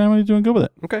think she's generally doing good with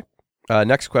it. Okay.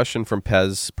 Next question from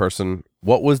Pez person.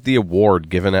 What was the award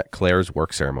given at Claire's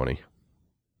work ceremony?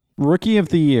 Rookie of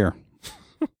the Year.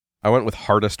 I went with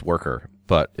hardest worker,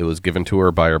 but it was given to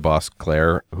her by her boss,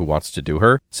 Claire, who wants to do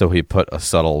her. So he put a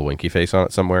subtle winky face on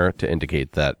it somewhere to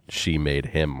indicate that she made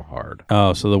him hard.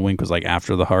 Oh, so the wink was like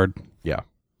after the hard? Yeah.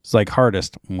 It's like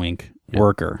hardest wink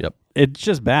worker. Yep. It's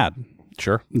just bad.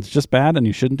 Sure. It's just bad, and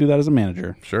you shouldn't do that as a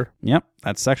manager. Sure. Yep.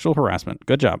 That's sexual harassment.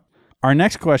 Good job. Our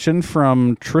next question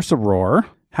from Trissa Roar.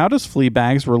 How does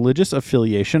Fleabag's religious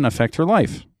affiliation affect her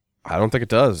life? I don't think it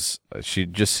does. She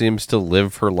just seems to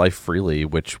live her life freely,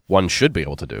 which one should be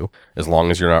able to do, as long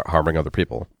as you're not harming other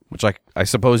people. Which I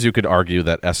suppose you could argue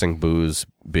that Essing Boo's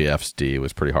BF's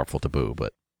was pretty harmful to Boo,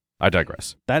 but I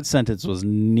digress. That sentence was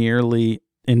nearly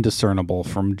indiscernible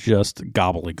from just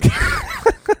gobbledygook.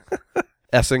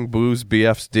 Essing Boo's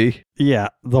BF's Yeah,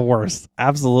 the worst.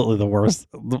 Absolutely the worst.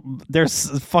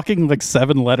 There's fucking like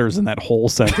 7 letters in that whole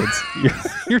sentence.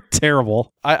 You're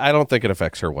terrible. I don't think it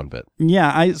affects her one bit.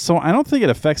 Yeah, I don't think it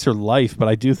affects her life, but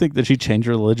I do think that she changed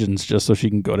religions just so she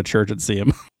can go to church and see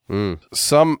him.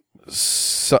 Some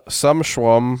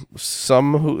schwum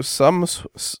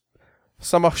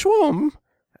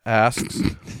asks,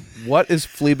 what is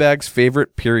Fleabag's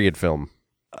favorite period film?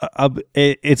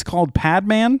 It's called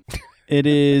Padman.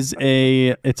 It's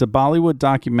a Bollywood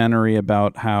documentary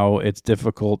about how it's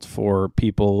difficult for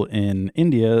people in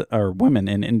India, or women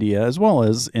in India as well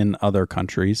as in other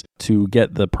countries, to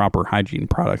get the proper hygiene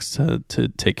products to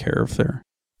take care of their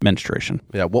menstruation.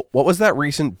 Yeah, what was that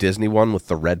recent Disney one with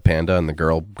the red panda and the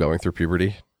girl going through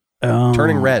puberty?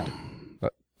 Turning red.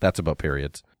 That's about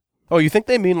periods. Oh, you think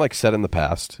they mean like set in the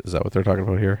past? Is that what they're talking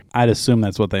about here? I'd assume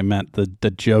that's what they meant.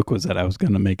 The joke was that I was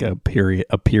going to make a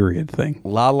period thing.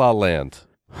 La La Land.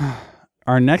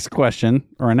 Our next question,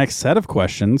 or our next set of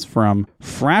questions from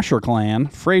Frasher Clan.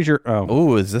 Fraser.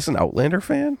 Oh, is this an Outlander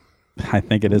fan? I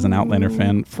think it is an Outlander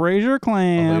fan. Fraser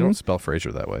Clan. Oh, they don't spell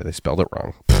Fraser that way. They spelled it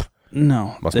wrong.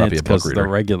 No, must not be a book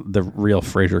reader. The real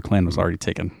Frasier clan was already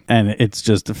taken, and it's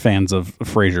just fans of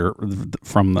Frasier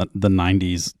from the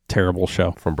 90s terrible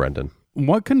show from Brendan.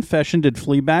 What confession did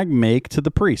Fleabag make to the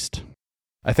priest?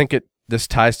 I think this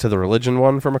ties to the religion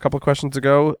one from a couple of questions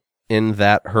ago, in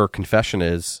that her confession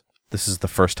is, this is the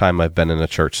first time I've been in a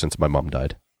church since my mom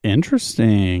died.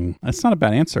 Interesting. That's not a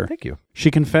bad answer. Thank you. She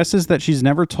confesses that she's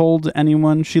never told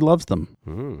anyone she loves them.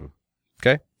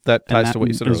 Okay. That ties to what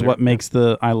you said earlier. Is what makes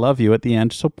the I love you at the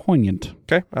end so poignant.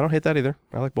 Okay, I don't hate that either.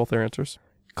 I like both their answers.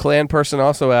 Clan person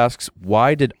also asks,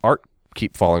 why did art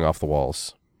keep falling off the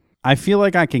walls? I feel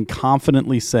like I can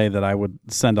confidently say that I would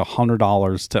send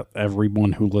 $100 to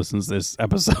everyone who listens to this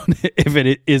episode if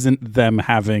it isn't them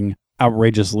having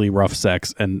outrageously rough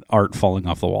sex and art falling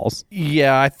off the walls.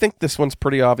 Yeah, I think this one's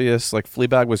pretty obvious. Like,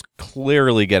 Fleabag was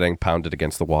clearly getting pounded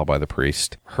against the wall by the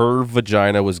priest. Her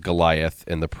vagina was Goliath,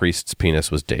 and the priest's penis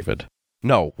was David.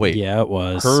 No, wait. Yeah, it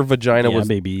was. Her vagina was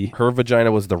baby. Her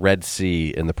vagina was the Red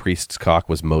Sea, and the priest's cock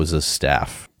was Moses'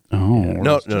 staff. Oh, yeah.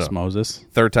 No. Moses.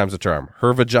 Third time's a charm.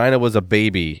 Her vagina was a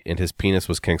baby, and his penis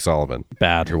was King Solomon.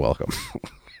 Bad. You're welcome.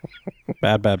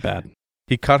 Bad.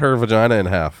 He cut her vagina in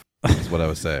half. That's what I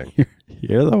was saying.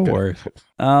 You're the worst.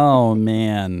 Oh,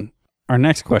 man. Our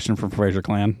next question from Fraser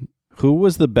Clan. Who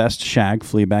was the best shag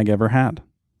Fleabag ever had?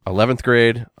 11th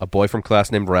grade, a boy from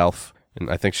class named Ralph, and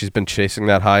I think she's been chasing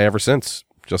that high ever since.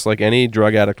 Just like any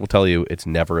drug addict will tell you, it's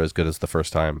never as good as the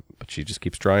first time, but she just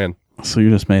keeps trying. So you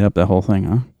just made up that whole thing,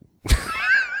 huh?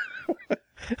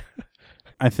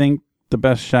 I think the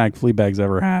best shag Fleabag's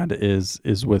ever had is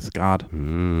with God.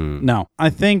 No, I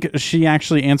think she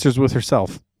actually answers with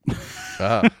herself.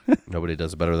 Nobody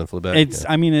does it better than Fleabag.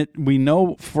 I mean, we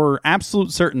know for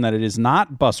absolute certain that it is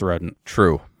not Bus Rodent.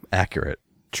 True. Accurate.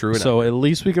 True enough. So at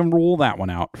least we can rule that one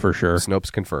out for sure.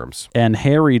 Snopes confirms. And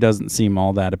Harry doesn't seem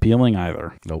all that appealing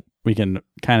either. Nope. We can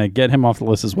kind of get him off the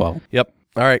list as well. Yep.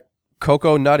 All right.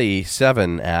 Coco Nutty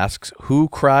 7 asks, who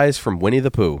cries from Winnie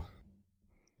the Pooh?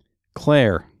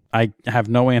 Claire. I have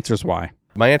no answers why.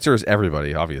 My answer is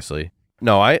everybody, obviously.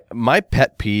 No, my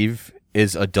pet peeve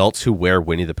is adults who wear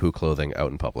Winnie the Pooh clothing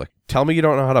out in public. Tell me you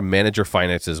don't know how to manage your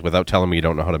finances without telling me you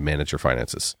don't know how to manage your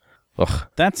finances. Ugh.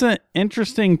 That's an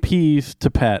interesting peeve to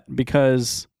pet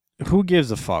because who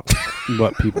gives a fuck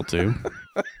what people do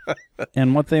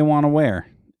and what they want to wear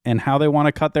and how they want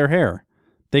to cut their hair.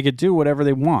 They could do whatever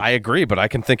they want. I agree, but I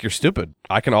can think you're stupid.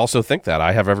 I can also think that.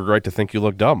 I have every right to think you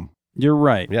look dumb. You're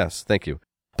right. Yes, thank you.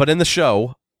 But in the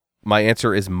show, my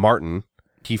answer is Martin.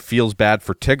 He feels bad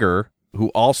for Tigger, who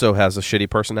also has a shitty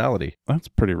personality. That's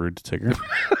pretty rude to Tigger.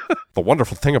 The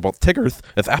wonderful thing about Tigger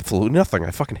is absolutely nothing.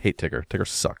 I fucking hate Tigger. Tigger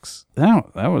sucks.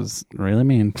 That was really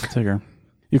mean to Tigger.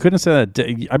 You couldn't say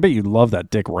that. I bet you love that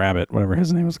Dick Rabbit, whatever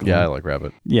his name was called. Yeah, I like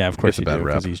Rabbit. Yeah, of course you do,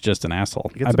 because he's just an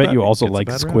asshole. I bet you also like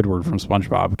Squidward from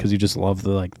SpongeBob, because you just love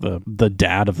the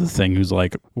dad of the thing who's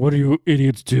like, what are you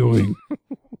idiots doing?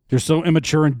 You're so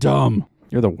immature and dumb.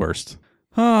 You're the worst.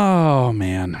 Oh,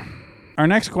 man. Our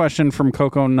next question from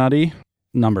Coco Nutty,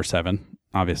 number 7,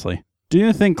 obviously. Do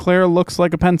you think Claire looks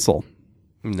like a pencil?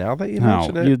 Now that you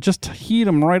mention it. You just heat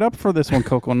him right up for this one,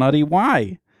 Coco Nutty.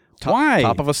 Why? Why?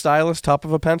 Top of a stylus, top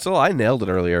of a pencil. I nailed it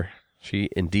earlier. She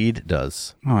indeed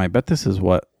does. Oh, I bet this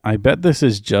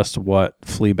is just what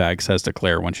Fleabag says to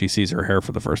Claire when she sees her hair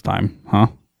for the first time. Huh?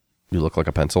 You look like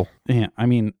a pencil. Yeah, I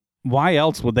mean, why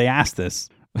else would they ask this?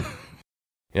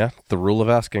 Yeah, the rule of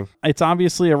asking. It's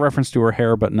obviously a reference to her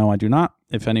hair, but no, I do not.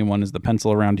 If anyone is the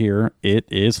pencil around here, it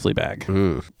is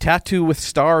Fleabag. Tattoo with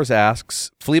Stars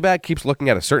asks, Fleabag keeps looking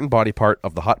at a certain body part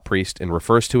of the hot priest and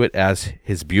refers to it as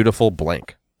his beautiful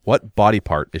blank. What body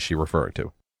part is she referring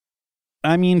to?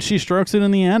 I mean, she strokes it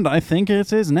in the end. I think it's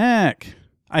his neck.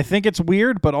 I think it's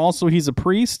weird, but also he's a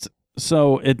priest,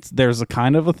 so there's a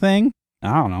kind of a thing.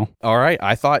 I don't know. All right,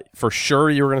 I thought for sure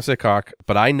you were going to say cock,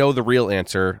 but I know the real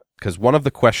answer because one of the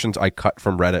questions I cut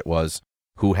from Reddit was,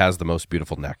 who has the most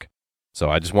beautiful neck? So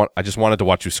I just wanted to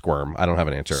watch you squirm. I don't have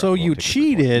an answer. So you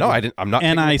cheated. No, I didn't. I'm not.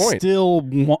 And I still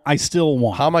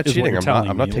won. How am I cheating?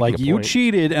 I'm not taking like a point. You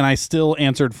cheated, and I still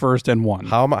answered first and won.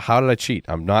 How did I cheat?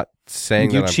 I'm not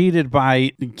saying you cheated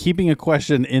by keeping a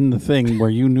question in the thing where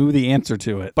you knew the answer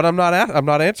to it. But I'm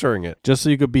not answering it. Just so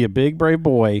you could be a big brave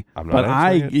boy. I'm not.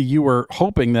 But you were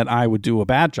hoping that I would do a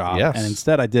bad job. Yes. And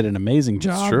instead I did an amazing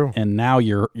job. It's true. And now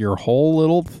your whole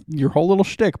little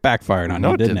shtick backfired on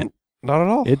you, didn't it? Not at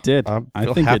all. It did. I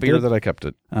feel happier that I kept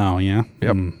it. Oh, yeah?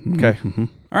 Yep. Mm-hmm. Okay. Mm-hmm.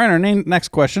 All right, our next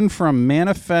question from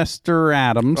Manifester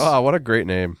Adams. Oh, what a great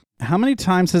name. How many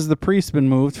times has the priest been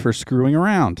moved for screwing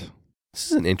around?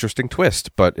 This is an interesting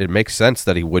twist, but it makes sense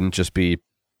that he wouldn't just be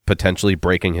potentially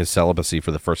breaking his celibacy for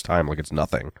the first time like it's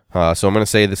nothing. So I'm going to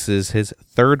say this is his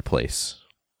 3rd place.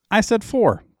 I said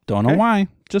 4. Don't know why.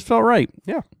 Just felt right.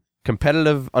 Yeah.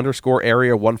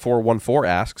 Competitive_area 1414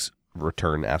 asks,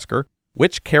 return asker,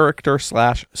 which character /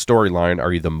 storyline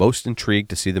are you the most intrigued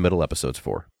to see the middle episodes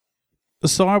for?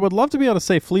 So I would love to be able to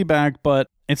say Fleabag, but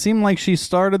it seemed like she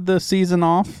started the season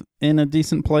off in a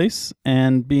decent place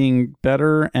and being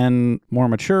better and more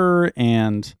mature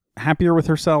and happier with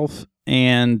herself,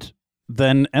 and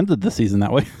then ended the season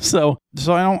that way. So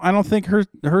I don't think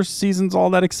her season's all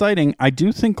that exciting. I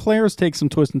do think Claire's takes some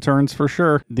twists and turns for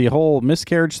sure. The whole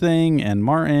miscarriage thing and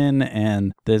Martin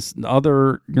and this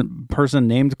other person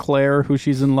named Claire who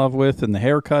she's in love with and the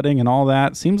hair cutting and all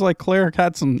that. Seems like Claire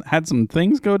had some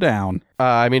things go down.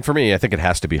 I mean, for me, I think it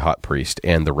has to be Hot Priest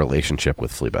and the relationship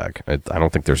with Fleabag. I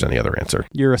don't think there's any other answer.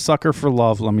 You're a sucker for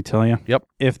love, let me tell you. Yep.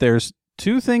 If there's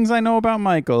 2 things I know about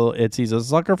Michael, it's he's a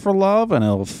sucker for love and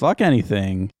he'll fuck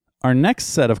anything. Our next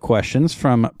set of questions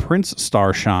from Prince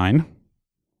Starshine.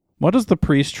 What does the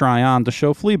priest try on to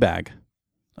show Fleabag?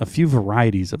 A few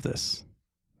varieties of this.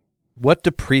 What do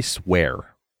priests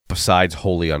wear besides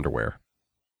holy underwear?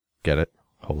 Get it?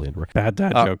 Holy and Rick. Bad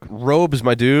dad joke. Robes,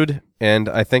 my dude. And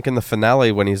I think in the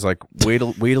finale when he's like, wait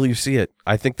till you see it.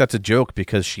 I think that's a joke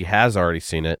because she has already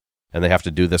seen it. And they have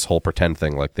to do this whole pretend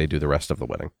thing like they do the rest of the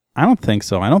wedding. I don't think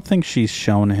so. I don't think she's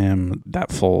shown him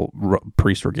that full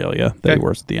priest regalia that he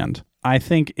wears at the end. I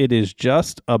think it is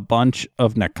just a bunch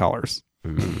of neck collars.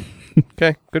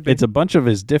 Okay, good. It's a bunch of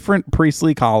his different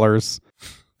priestly collars.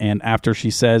 And after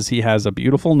she says he has a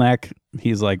beautiful neck,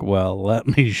 he's like, well, let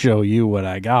me show you what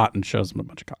I got, and shows him a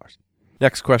bunch of collars.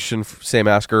 Next question, same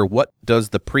asker. What does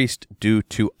the priest do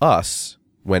to us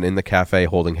when in the cafe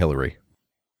holding Hillary?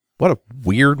 What a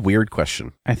weird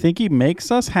question. I think he makes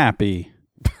us happy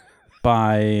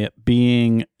by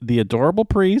being the adorable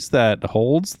priest that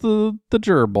holds the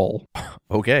gerbil.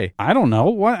 Okay. I don't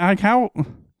know. How...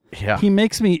 Yeah. He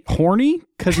makes me horny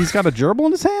because he's got a gerbil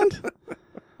in his hand?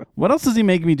 What else does he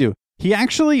make me do?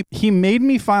 He made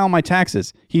me file my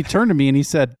taxes. He turned to me and he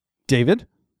said, David,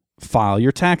 file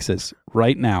your taxes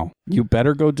right now. You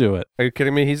better go do it. Are you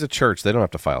kidding me? He's a church. They don't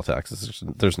have to file taxes.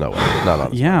 There's no way. Not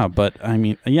on. Yeah, but I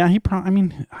mean, yeah, I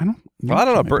don't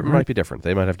know. Britain might be different.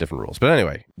 They might have different rules. But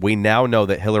anyway, we now know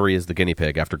that Hillary is the guinea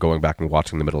pig after going back and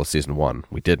watching the middle of season 1.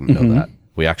 We didn't know that.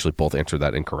 We actually both answered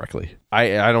that incorrectly.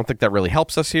 I don't think that really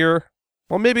helps us here.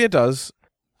 Well, maybe it does.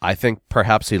 I think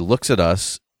perhaps he looks at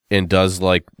us and does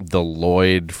like the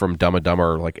Lloyd from Dumb and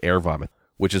Dumber, like air vomit,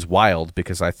 which is wild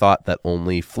because I thought that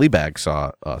only Fleabag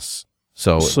saw us.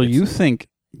 So you think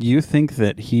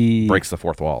that he breaks the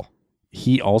fourth wall?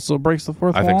 He also breaks the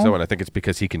fourth wall? I think so, and I think it's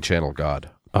because he can channel God.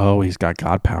 Oh, he's got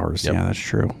God powers. Yep. Yeah, that's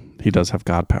true. He does have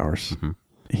God powers. Mm-hmm.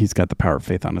 He's got the power of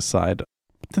faith on his side.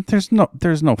 There's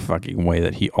no fucking way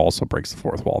that he also breaks the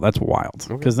fourth wall. That's wild.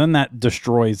 Because then that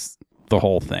destroys the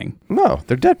whole thing. No,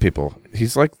 they're dead people.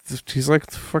 He's like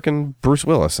fucking Bruce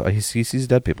Willis. He sees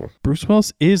dead people. Bruce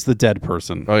Willis is the dead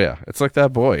person. Oh yeah, it's like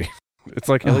that boy. It's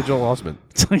like Haley Joel Osment.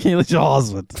 It's like Haley Joel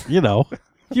Osment.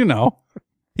 You know,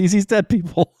 he sees dead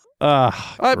people.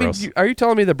 I mean, are you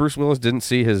telling me that Bruce Willis didn't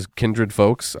see his kindred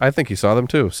folks? I think he saw them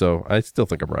too, so I still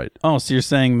think I'm right. Oh, so you're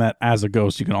saying that as a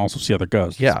ghost, you can also see other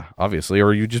ghosts? Yeah, obviously,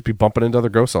 or you just be bumping into other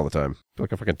ghosts all the time,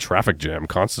 like a fucking traffic jam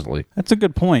constantly. That's a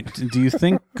good point. Do you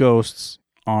think ghosts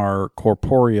are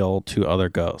corporeal to other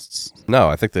ghosts? No,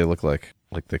 I think they look like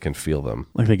they can feel them.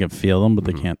 Like they can feel them, but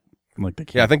they can't.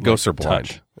 Yeah, I think ghosts are blind.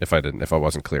 Touch. If I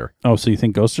wasn't clear. Oh, so you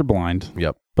think ghosts are blind?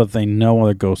 Yep. But they know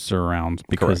other ghosts are around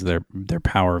because their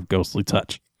power of ghostly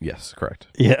touch. Yes, correct.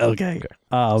 Yeah. Okay.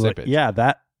 Yeah,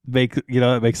 that makes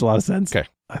a lot of sense. Okay.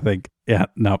 I think. Yeah.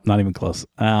 No, not even close.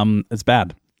 It's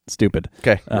bad. Stupid.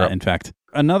 Okay. In fact,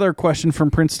 another question from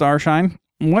Prince Starshine: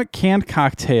 what canned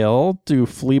cocktail do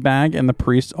Fleabag and the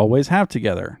priest always have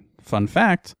together? Fun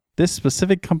fact: this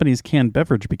specific company's canned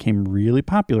beverage became really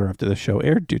popular after the show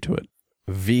aired due to it.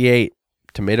 V8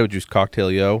 tomato juice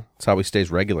cocktail, yo. That's how he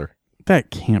stays regular.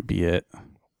 That can't be it.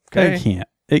 Okay.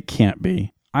 It can't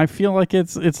be. I feel like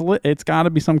it's got to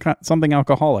be something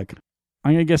alcoholic.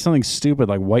 I'm gonna guess something stupid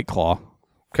like White Claw.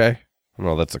 Okay.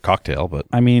 Well, that's a cocktail, but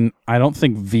I mean, I don't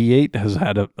think V8 has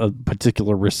had a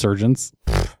particular resurgence,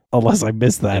 unless I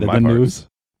missed that in the news.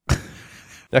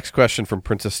 Next question from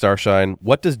Princess Starshine: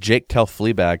 what does Jake tell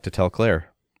Fleabag to tell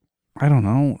Claire? I don't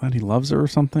know. That he loves her or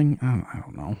something. I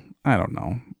don't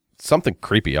know. Something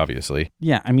creepy, obviously.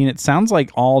 Yeah, I mean, it sounds like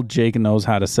all Jake knows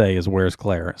how to say is "Where's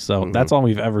Claire?" So that's all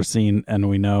we've ever seen, and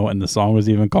we know. And the song was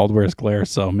even called "Where's Claire?"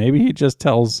 So maybe he just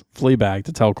tells Fleabag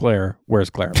to tell Claire,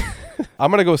 "Where's Claire?" I'm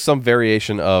gonna go with some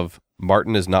variation of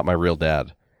 "Martin is not my real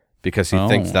dad," because he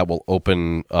thinks that will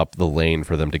open up the lane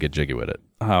for them to get jiggy with it.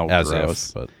 Oh,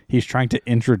 gross! He's trying to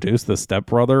introduce the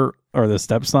stepbrother or the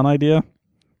stepson idea.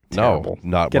 Terrible.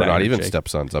 No, we're not even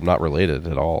stepsons. I'm not related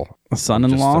at all. A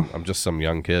son-in-law? I'm just some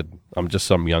young kid. I'm just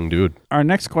some young dude. Our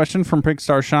next question from Pink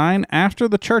Starshine. After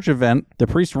the church event, the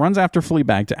priest runs after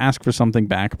Fleabag to ask for something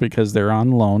back because they're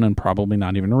on loan and probably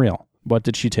not even real. What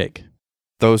did she take?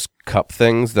 Those cup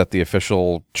things that the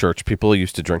official church people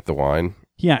used to drink the wine.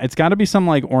 Yeah, it's got to be some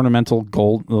like ornamental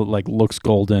gold, like looks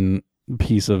golden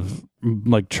piece of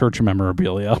like church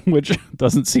memorabilia, which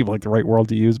doesn't seem like the right word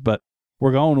to use, but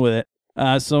we're going with it.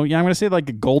 So yeah, I'm going to say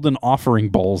like golden offering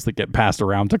bowls that get passed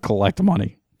around to collect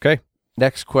money. Okay.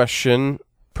 Next question,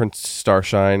 Prince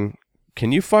Starshine.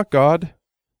 Can you fuck God?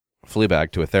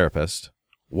 Fleabag to a therapist.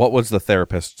 What was the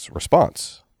therapist's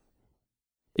response?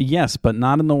 Yes, but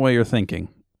not in the way you're thinking.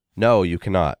 No, you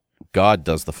cannot. God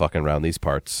does the fucking around these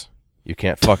parts. You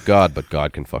can't fuck God, but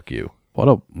God can fuck you. What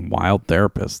a wild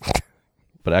therapist.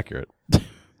 But accurate.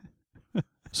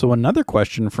 So another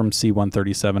question from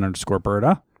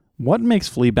C137_Berta. What makes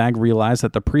Fleabag realize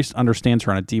that the priest understands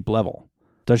her on a deep level?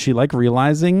 Does she like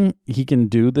realizing he can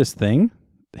do this thing?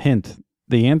 Hint,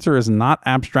 The answer is not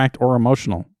abstract or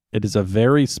emotional. It is a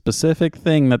very specific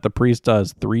thing that the priest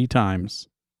does 3 times.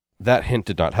 That hint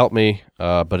did not help me,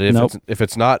 but if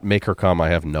it's not make her come, I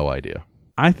have no idea.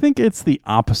 I think it's the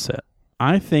opposite.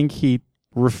 I think he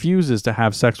refuses to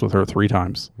have sex with her 3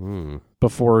 times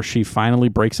before she finally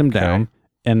breaks him down. Okay.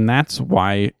 And that's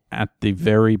why at the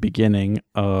very beginning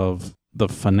of the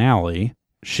finale,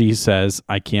 she says,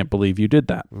 I can't believe you did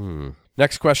that.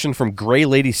 Next question from Gray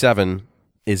Lady 7.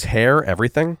 Is hair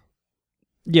everything?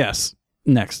 Yes.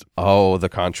 Next. Oh, the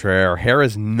contraire. Hair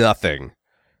is nothing.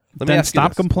 Then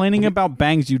stop complaining about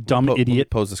bangs, you dumb idiot. Let me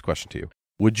pose this question to you.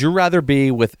 Would you rather be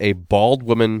with a bald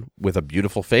woman with a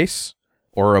beautiful face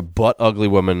or a butt ugly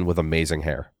woman with amazing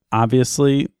hair?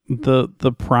 Obviously,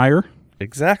 the prior.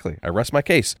 Exactly. I rest my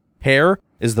case. Hair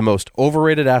is the most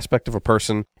overrated aspect of a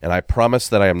person, and I promise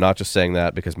that I am not just saying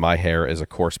that because my hair is a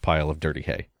coarse pile of dirty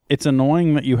hay. It's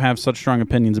annoying that you have such strong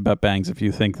opinions about bangs if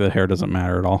you think that hair doesn't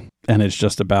matter at all, and it's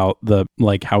just about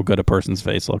how good a person's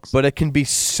face looks. But it can be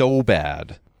so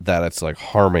bad that it's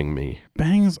harming me.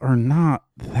 Bangs are not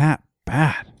that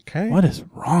bad. Okay. What is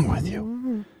wrong with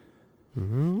you?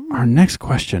 Our next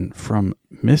question from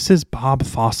Mrs. Bob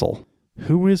Fossil.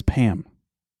 Who is Pam?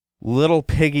 Little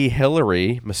piggy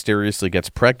Hillary mysteriously gets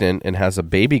pregnant and has a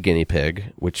baby guinea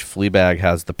pig, which Fleabag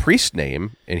has the priest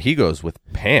name, and he goes with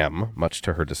Pam, much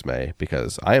to her dismay,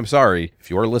 because I am sorry, if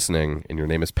you are listening and your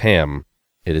name is Pam,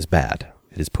 it is bad.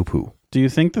 It is poo-poo. Do you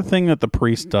think the thing that the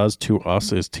priest does to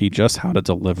us is teach us how to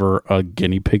deliver a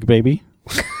guinea pig baby?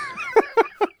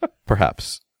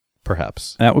 Perhaps.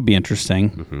 That would be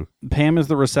interesting. Mm-hmm. Pam is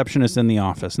the receptionist in the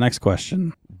office. Next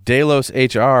question. Delos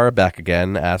HR, back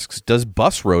again, asks, does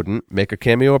Bus Rodent make a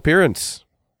cameo appearance?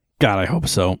 God, I hope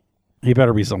so. He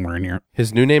better be somewhere in here.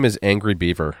 His new name is Angry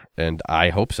Beaver, and I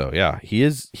hope so, yeah. He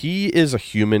is a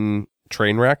human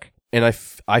train wreck, and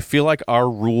I feel like our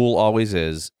rule always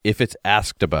is, if it's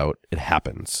asked about, it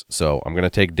happens. So I'm going to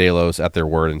take Delos at their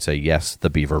word and say, yes, the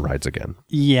beaver rides again.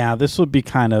 Yeah, this would be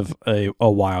kind of a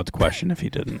wild question if he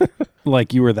didn't.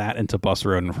 You were that into Bus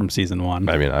Rodent from season 1.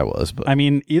 I mean, I was. But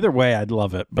either way, I'd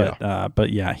love it. But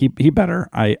yeah, he better.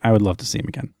 I would love to see him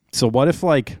again. So what if,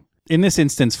 in this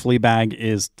instance, Fleabag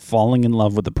is falling in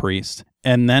love with the priest,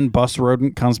 and then Bus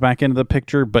Rodent comes back into the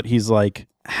picture, but he's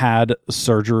had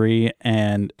surgery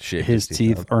and his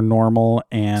teeth are normal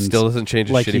and still doesn't change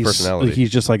his shitty personality.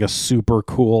 He's just a super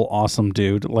cool, awesome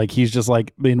dude. He's just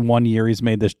in 1 year, he's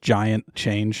made this giant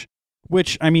change,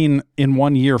 which in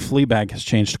 1 year, Fleabag has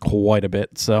changed quite a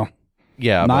bit. So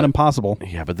yeah, not impossible.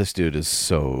 Yeah, but this dude is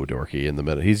so dorky in the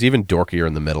middle. He's even dorkier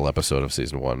in the middle episode of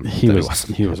season 1. He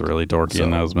was really dorky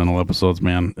in those middle episodes,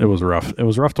 man. It was rough. It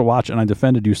was rough to watch, and I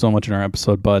defended you so much in our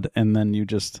episode, bud, and then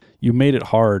you made it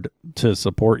hard to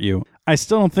support you. I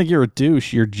still don't think you're a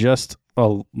douche. You're just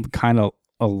a kind of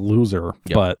a loser,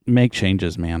 but make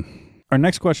changes, man. Our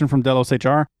next question from Delos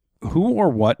HR. Who or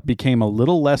what became a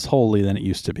little less holy than it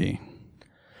used to be?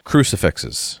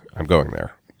 Crucifixes. I'm going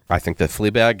there. I think that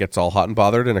Fleabag gets all hot and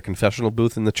bothered in a confessional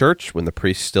booth in the church when the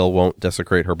priest still won't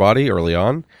desecrate her body early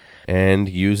on, and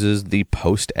uses the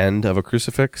post end of a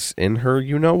crucifix in her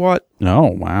you-know-what. Oh,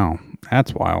 wow.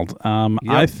 That's wild.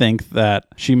 I think that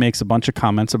she makes a bunch of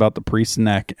comments about the priest's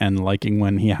neck and liking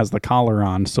when he has the collar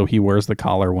on, so he wears the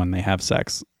collar when they have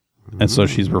sex. And so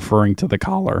she's referring to the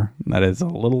collar. That is a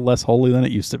little less holy than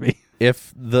it used to be.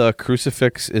 If the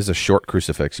crucifix is a short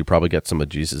crucifix, you probably get some of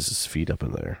Jesus' feet up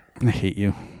in there. I hate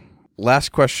you.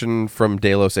 Last question from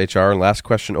Delos HR, and last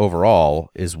question overall,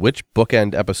 is which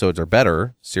bookend episodes are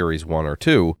better, series 1 or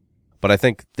 2? But I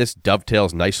think this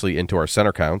dovetails nicely into our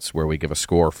center counts, where we give a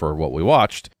score for what we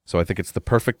watched. So I think it's the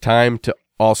perfect time to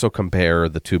also compare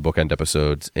the 2 bookend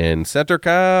episodes in center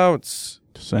counts.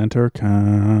 Center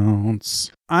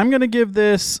counts. I'm going to give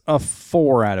this a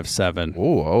 4 out of 7.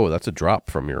 Oh, that's a drop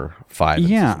from your 5.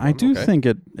 Yeah, I do think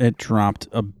it dropped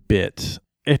a bit.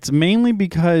 It's mainly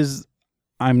because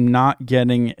I'm not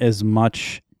getting as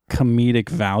much comedic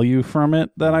value from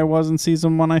it that I was in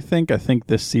season 1, I think. I think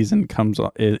this season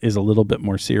is a little bit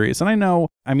more serious. And I know,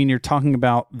 you're talking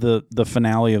about the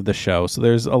finale of the show, so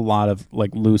there's a lot of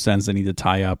loose ends that need to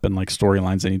tie up and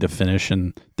storylines that need to finish,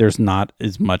 and there's not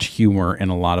as much humor in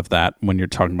a lot of that when you're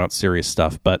talking about serious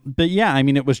stuff. But yeah,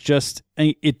 it was just,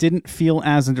 it didn't feel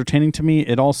as entertaining to me.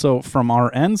 It also, from our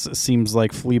ends, seems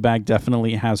like Fleabag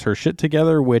definitely has her shit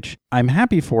together, which I'm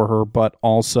happy for her, but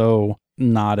also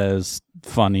not as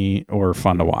funny or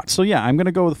fun to watch. So yeah, I'm going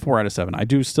to go with 4 out of 7. I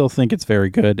do still think it's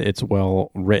very good. It's well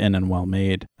written and well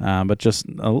made, but just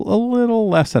a little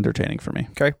less entertaining for me.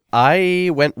 Okay.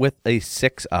 I went with a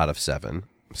 6 out of 7.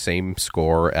 Same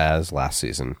score as last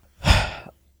season.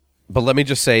 But let me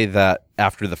just say that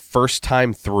after the first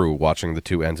time through watching the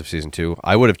two ends of season 2,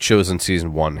 I would have chosen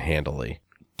season 1 handily.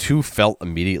 2 felt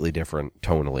immediately different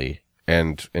tonally,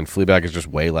 and Fleabag is just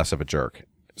way less of a jerk.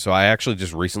 So I actually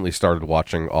just recently started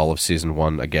watching all of season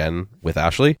 1 again with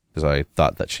Ashley because I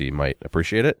thought that she might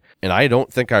appreciate it. And I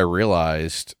don't think I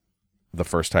realized the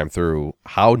first time through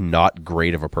how not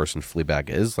great of a person Fleabag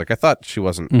is. Like, I thought she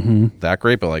wasn't that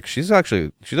great, but like she does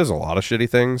a lot of shitty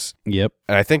things. Yep.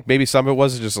 And I think maybe some of it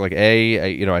was just like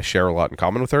I share a lot in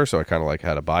common with her, so I kind of like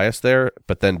had a bias there.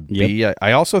 But then B,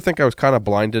 I also think I was kind of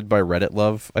blinded by Reddit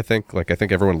love. I think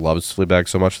everyone loves Fleabag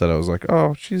so much that I was like,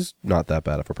 oh, she's not that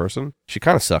bad of a person. She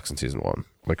kind of sucks in season 1.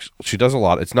 Like, she does a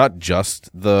lot. It's not just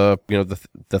the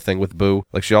thing with Boo.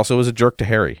 Like, she also was a jerk to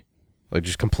Harry. Like,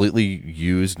 just completely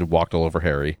used and walked all over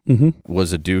Harry.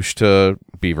 Was a douche to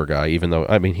Beaver Guy, even though,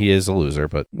 I mean, he is a loser,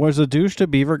 but... Was a douche to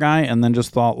Beaver Guy and then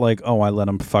just thought, like, oh, I let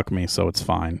him fuck me, so it's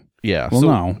fine. Yeah. Well,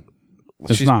 no.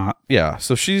 It's not. Yeah,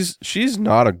 so she's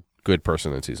not a good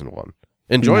person in season 1.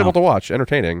 Enjoyable to watch,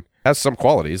 entertaining, has some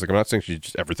qualities. Like, I'm not saying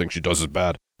everything she does is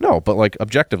bad. No, but, like,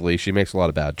 objectively, she makes a lot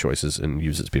of bad choices and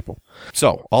uses people.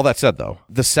 So, all that said, though,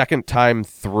 the second time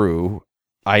through...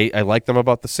 I like them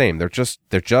about the same. They're just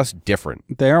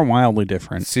different. They are wildly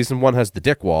different. Season 1 has the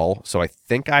dick wall, so I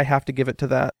think I have to give it to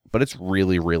that, but it's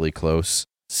really, really close.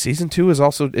 Season 2 is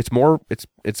also,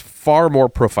 it's far more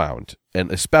profound,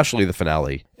 and especially the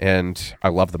finale. And I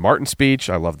love the Martin speech.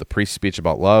 I love the priest speech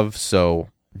about love. So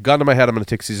gun to my head, I'm going to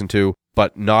take season 2,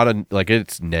 but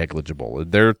it's negligible.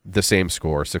 They're the same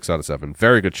score, 6 out of 7.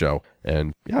 Very good show.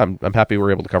 And yeah, I'm happy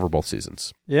we're able to cover both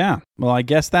seasons. Yeah. Well, I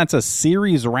guess that's a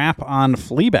series wrap on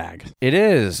Fleabag. It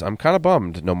is. I'm kind of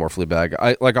bummed no more Fleabag.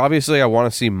 Obviously I want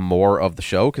to see more of the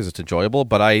show because it's enjoyable,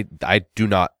 but I do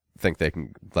not think they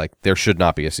can, there should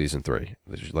not be a season 3.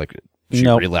 She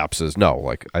relapses.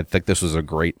 No, I think this was a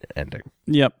great ending.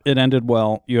 Yep, it ended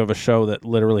well. You have a show that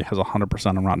literally has 100%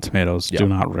 on Rotten Tomatoes. Yep. Do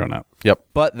not ruin it. Yep.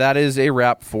 But that is a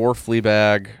wrap for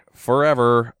Fleabag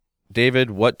forever. David,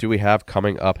 what do we have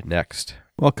coming up next?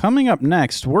 Well, coming up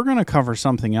next, we're going to cover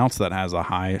something else that has a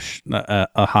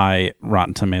high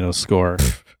Rotten Tomatoes score.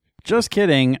 Just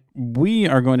kidding. We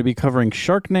are going to be covering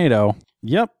Sharknado.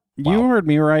 Yep, you heard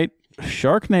me right.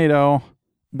 Sharknado.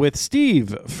 With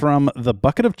Steve from the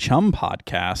Bucket of Chum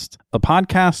podcast, a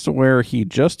podcast where he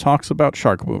just talks about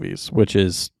shark movies, which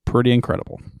is pretty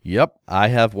incredible. Yep. I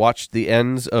have watched the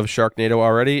ends of Sharknado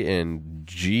already, and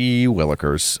gee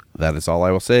willikers. That is all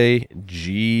I will say.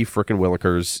 Gee frickin'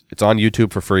 willikers. It's on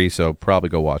YouTube for free, so probably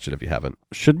go watch it if you haven't.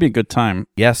 Should be a good time.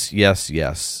 Yes, yes,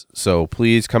 yes. So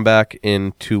please come back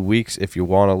in 2 weeks if you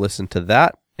want to listen to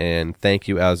that. And thank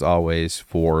you, as always,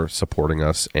 for supporting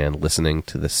us and listening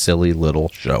to this silly little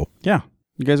show. Yeah,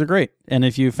 you guys are great. And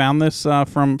if you found this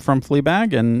from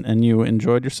Fleabag and you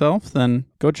enjoyed yourself, then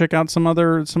go check out some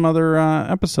other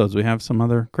episodes. We have some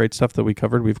other great stuff that we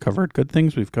covered. We've covered good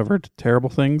things. We've covered terrible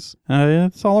things.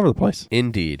 It's all over the place.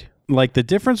 Indeed. Like the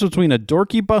difference between a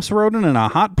dorky bus rodent and a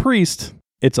hot priest,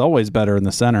 it's always better in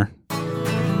the center.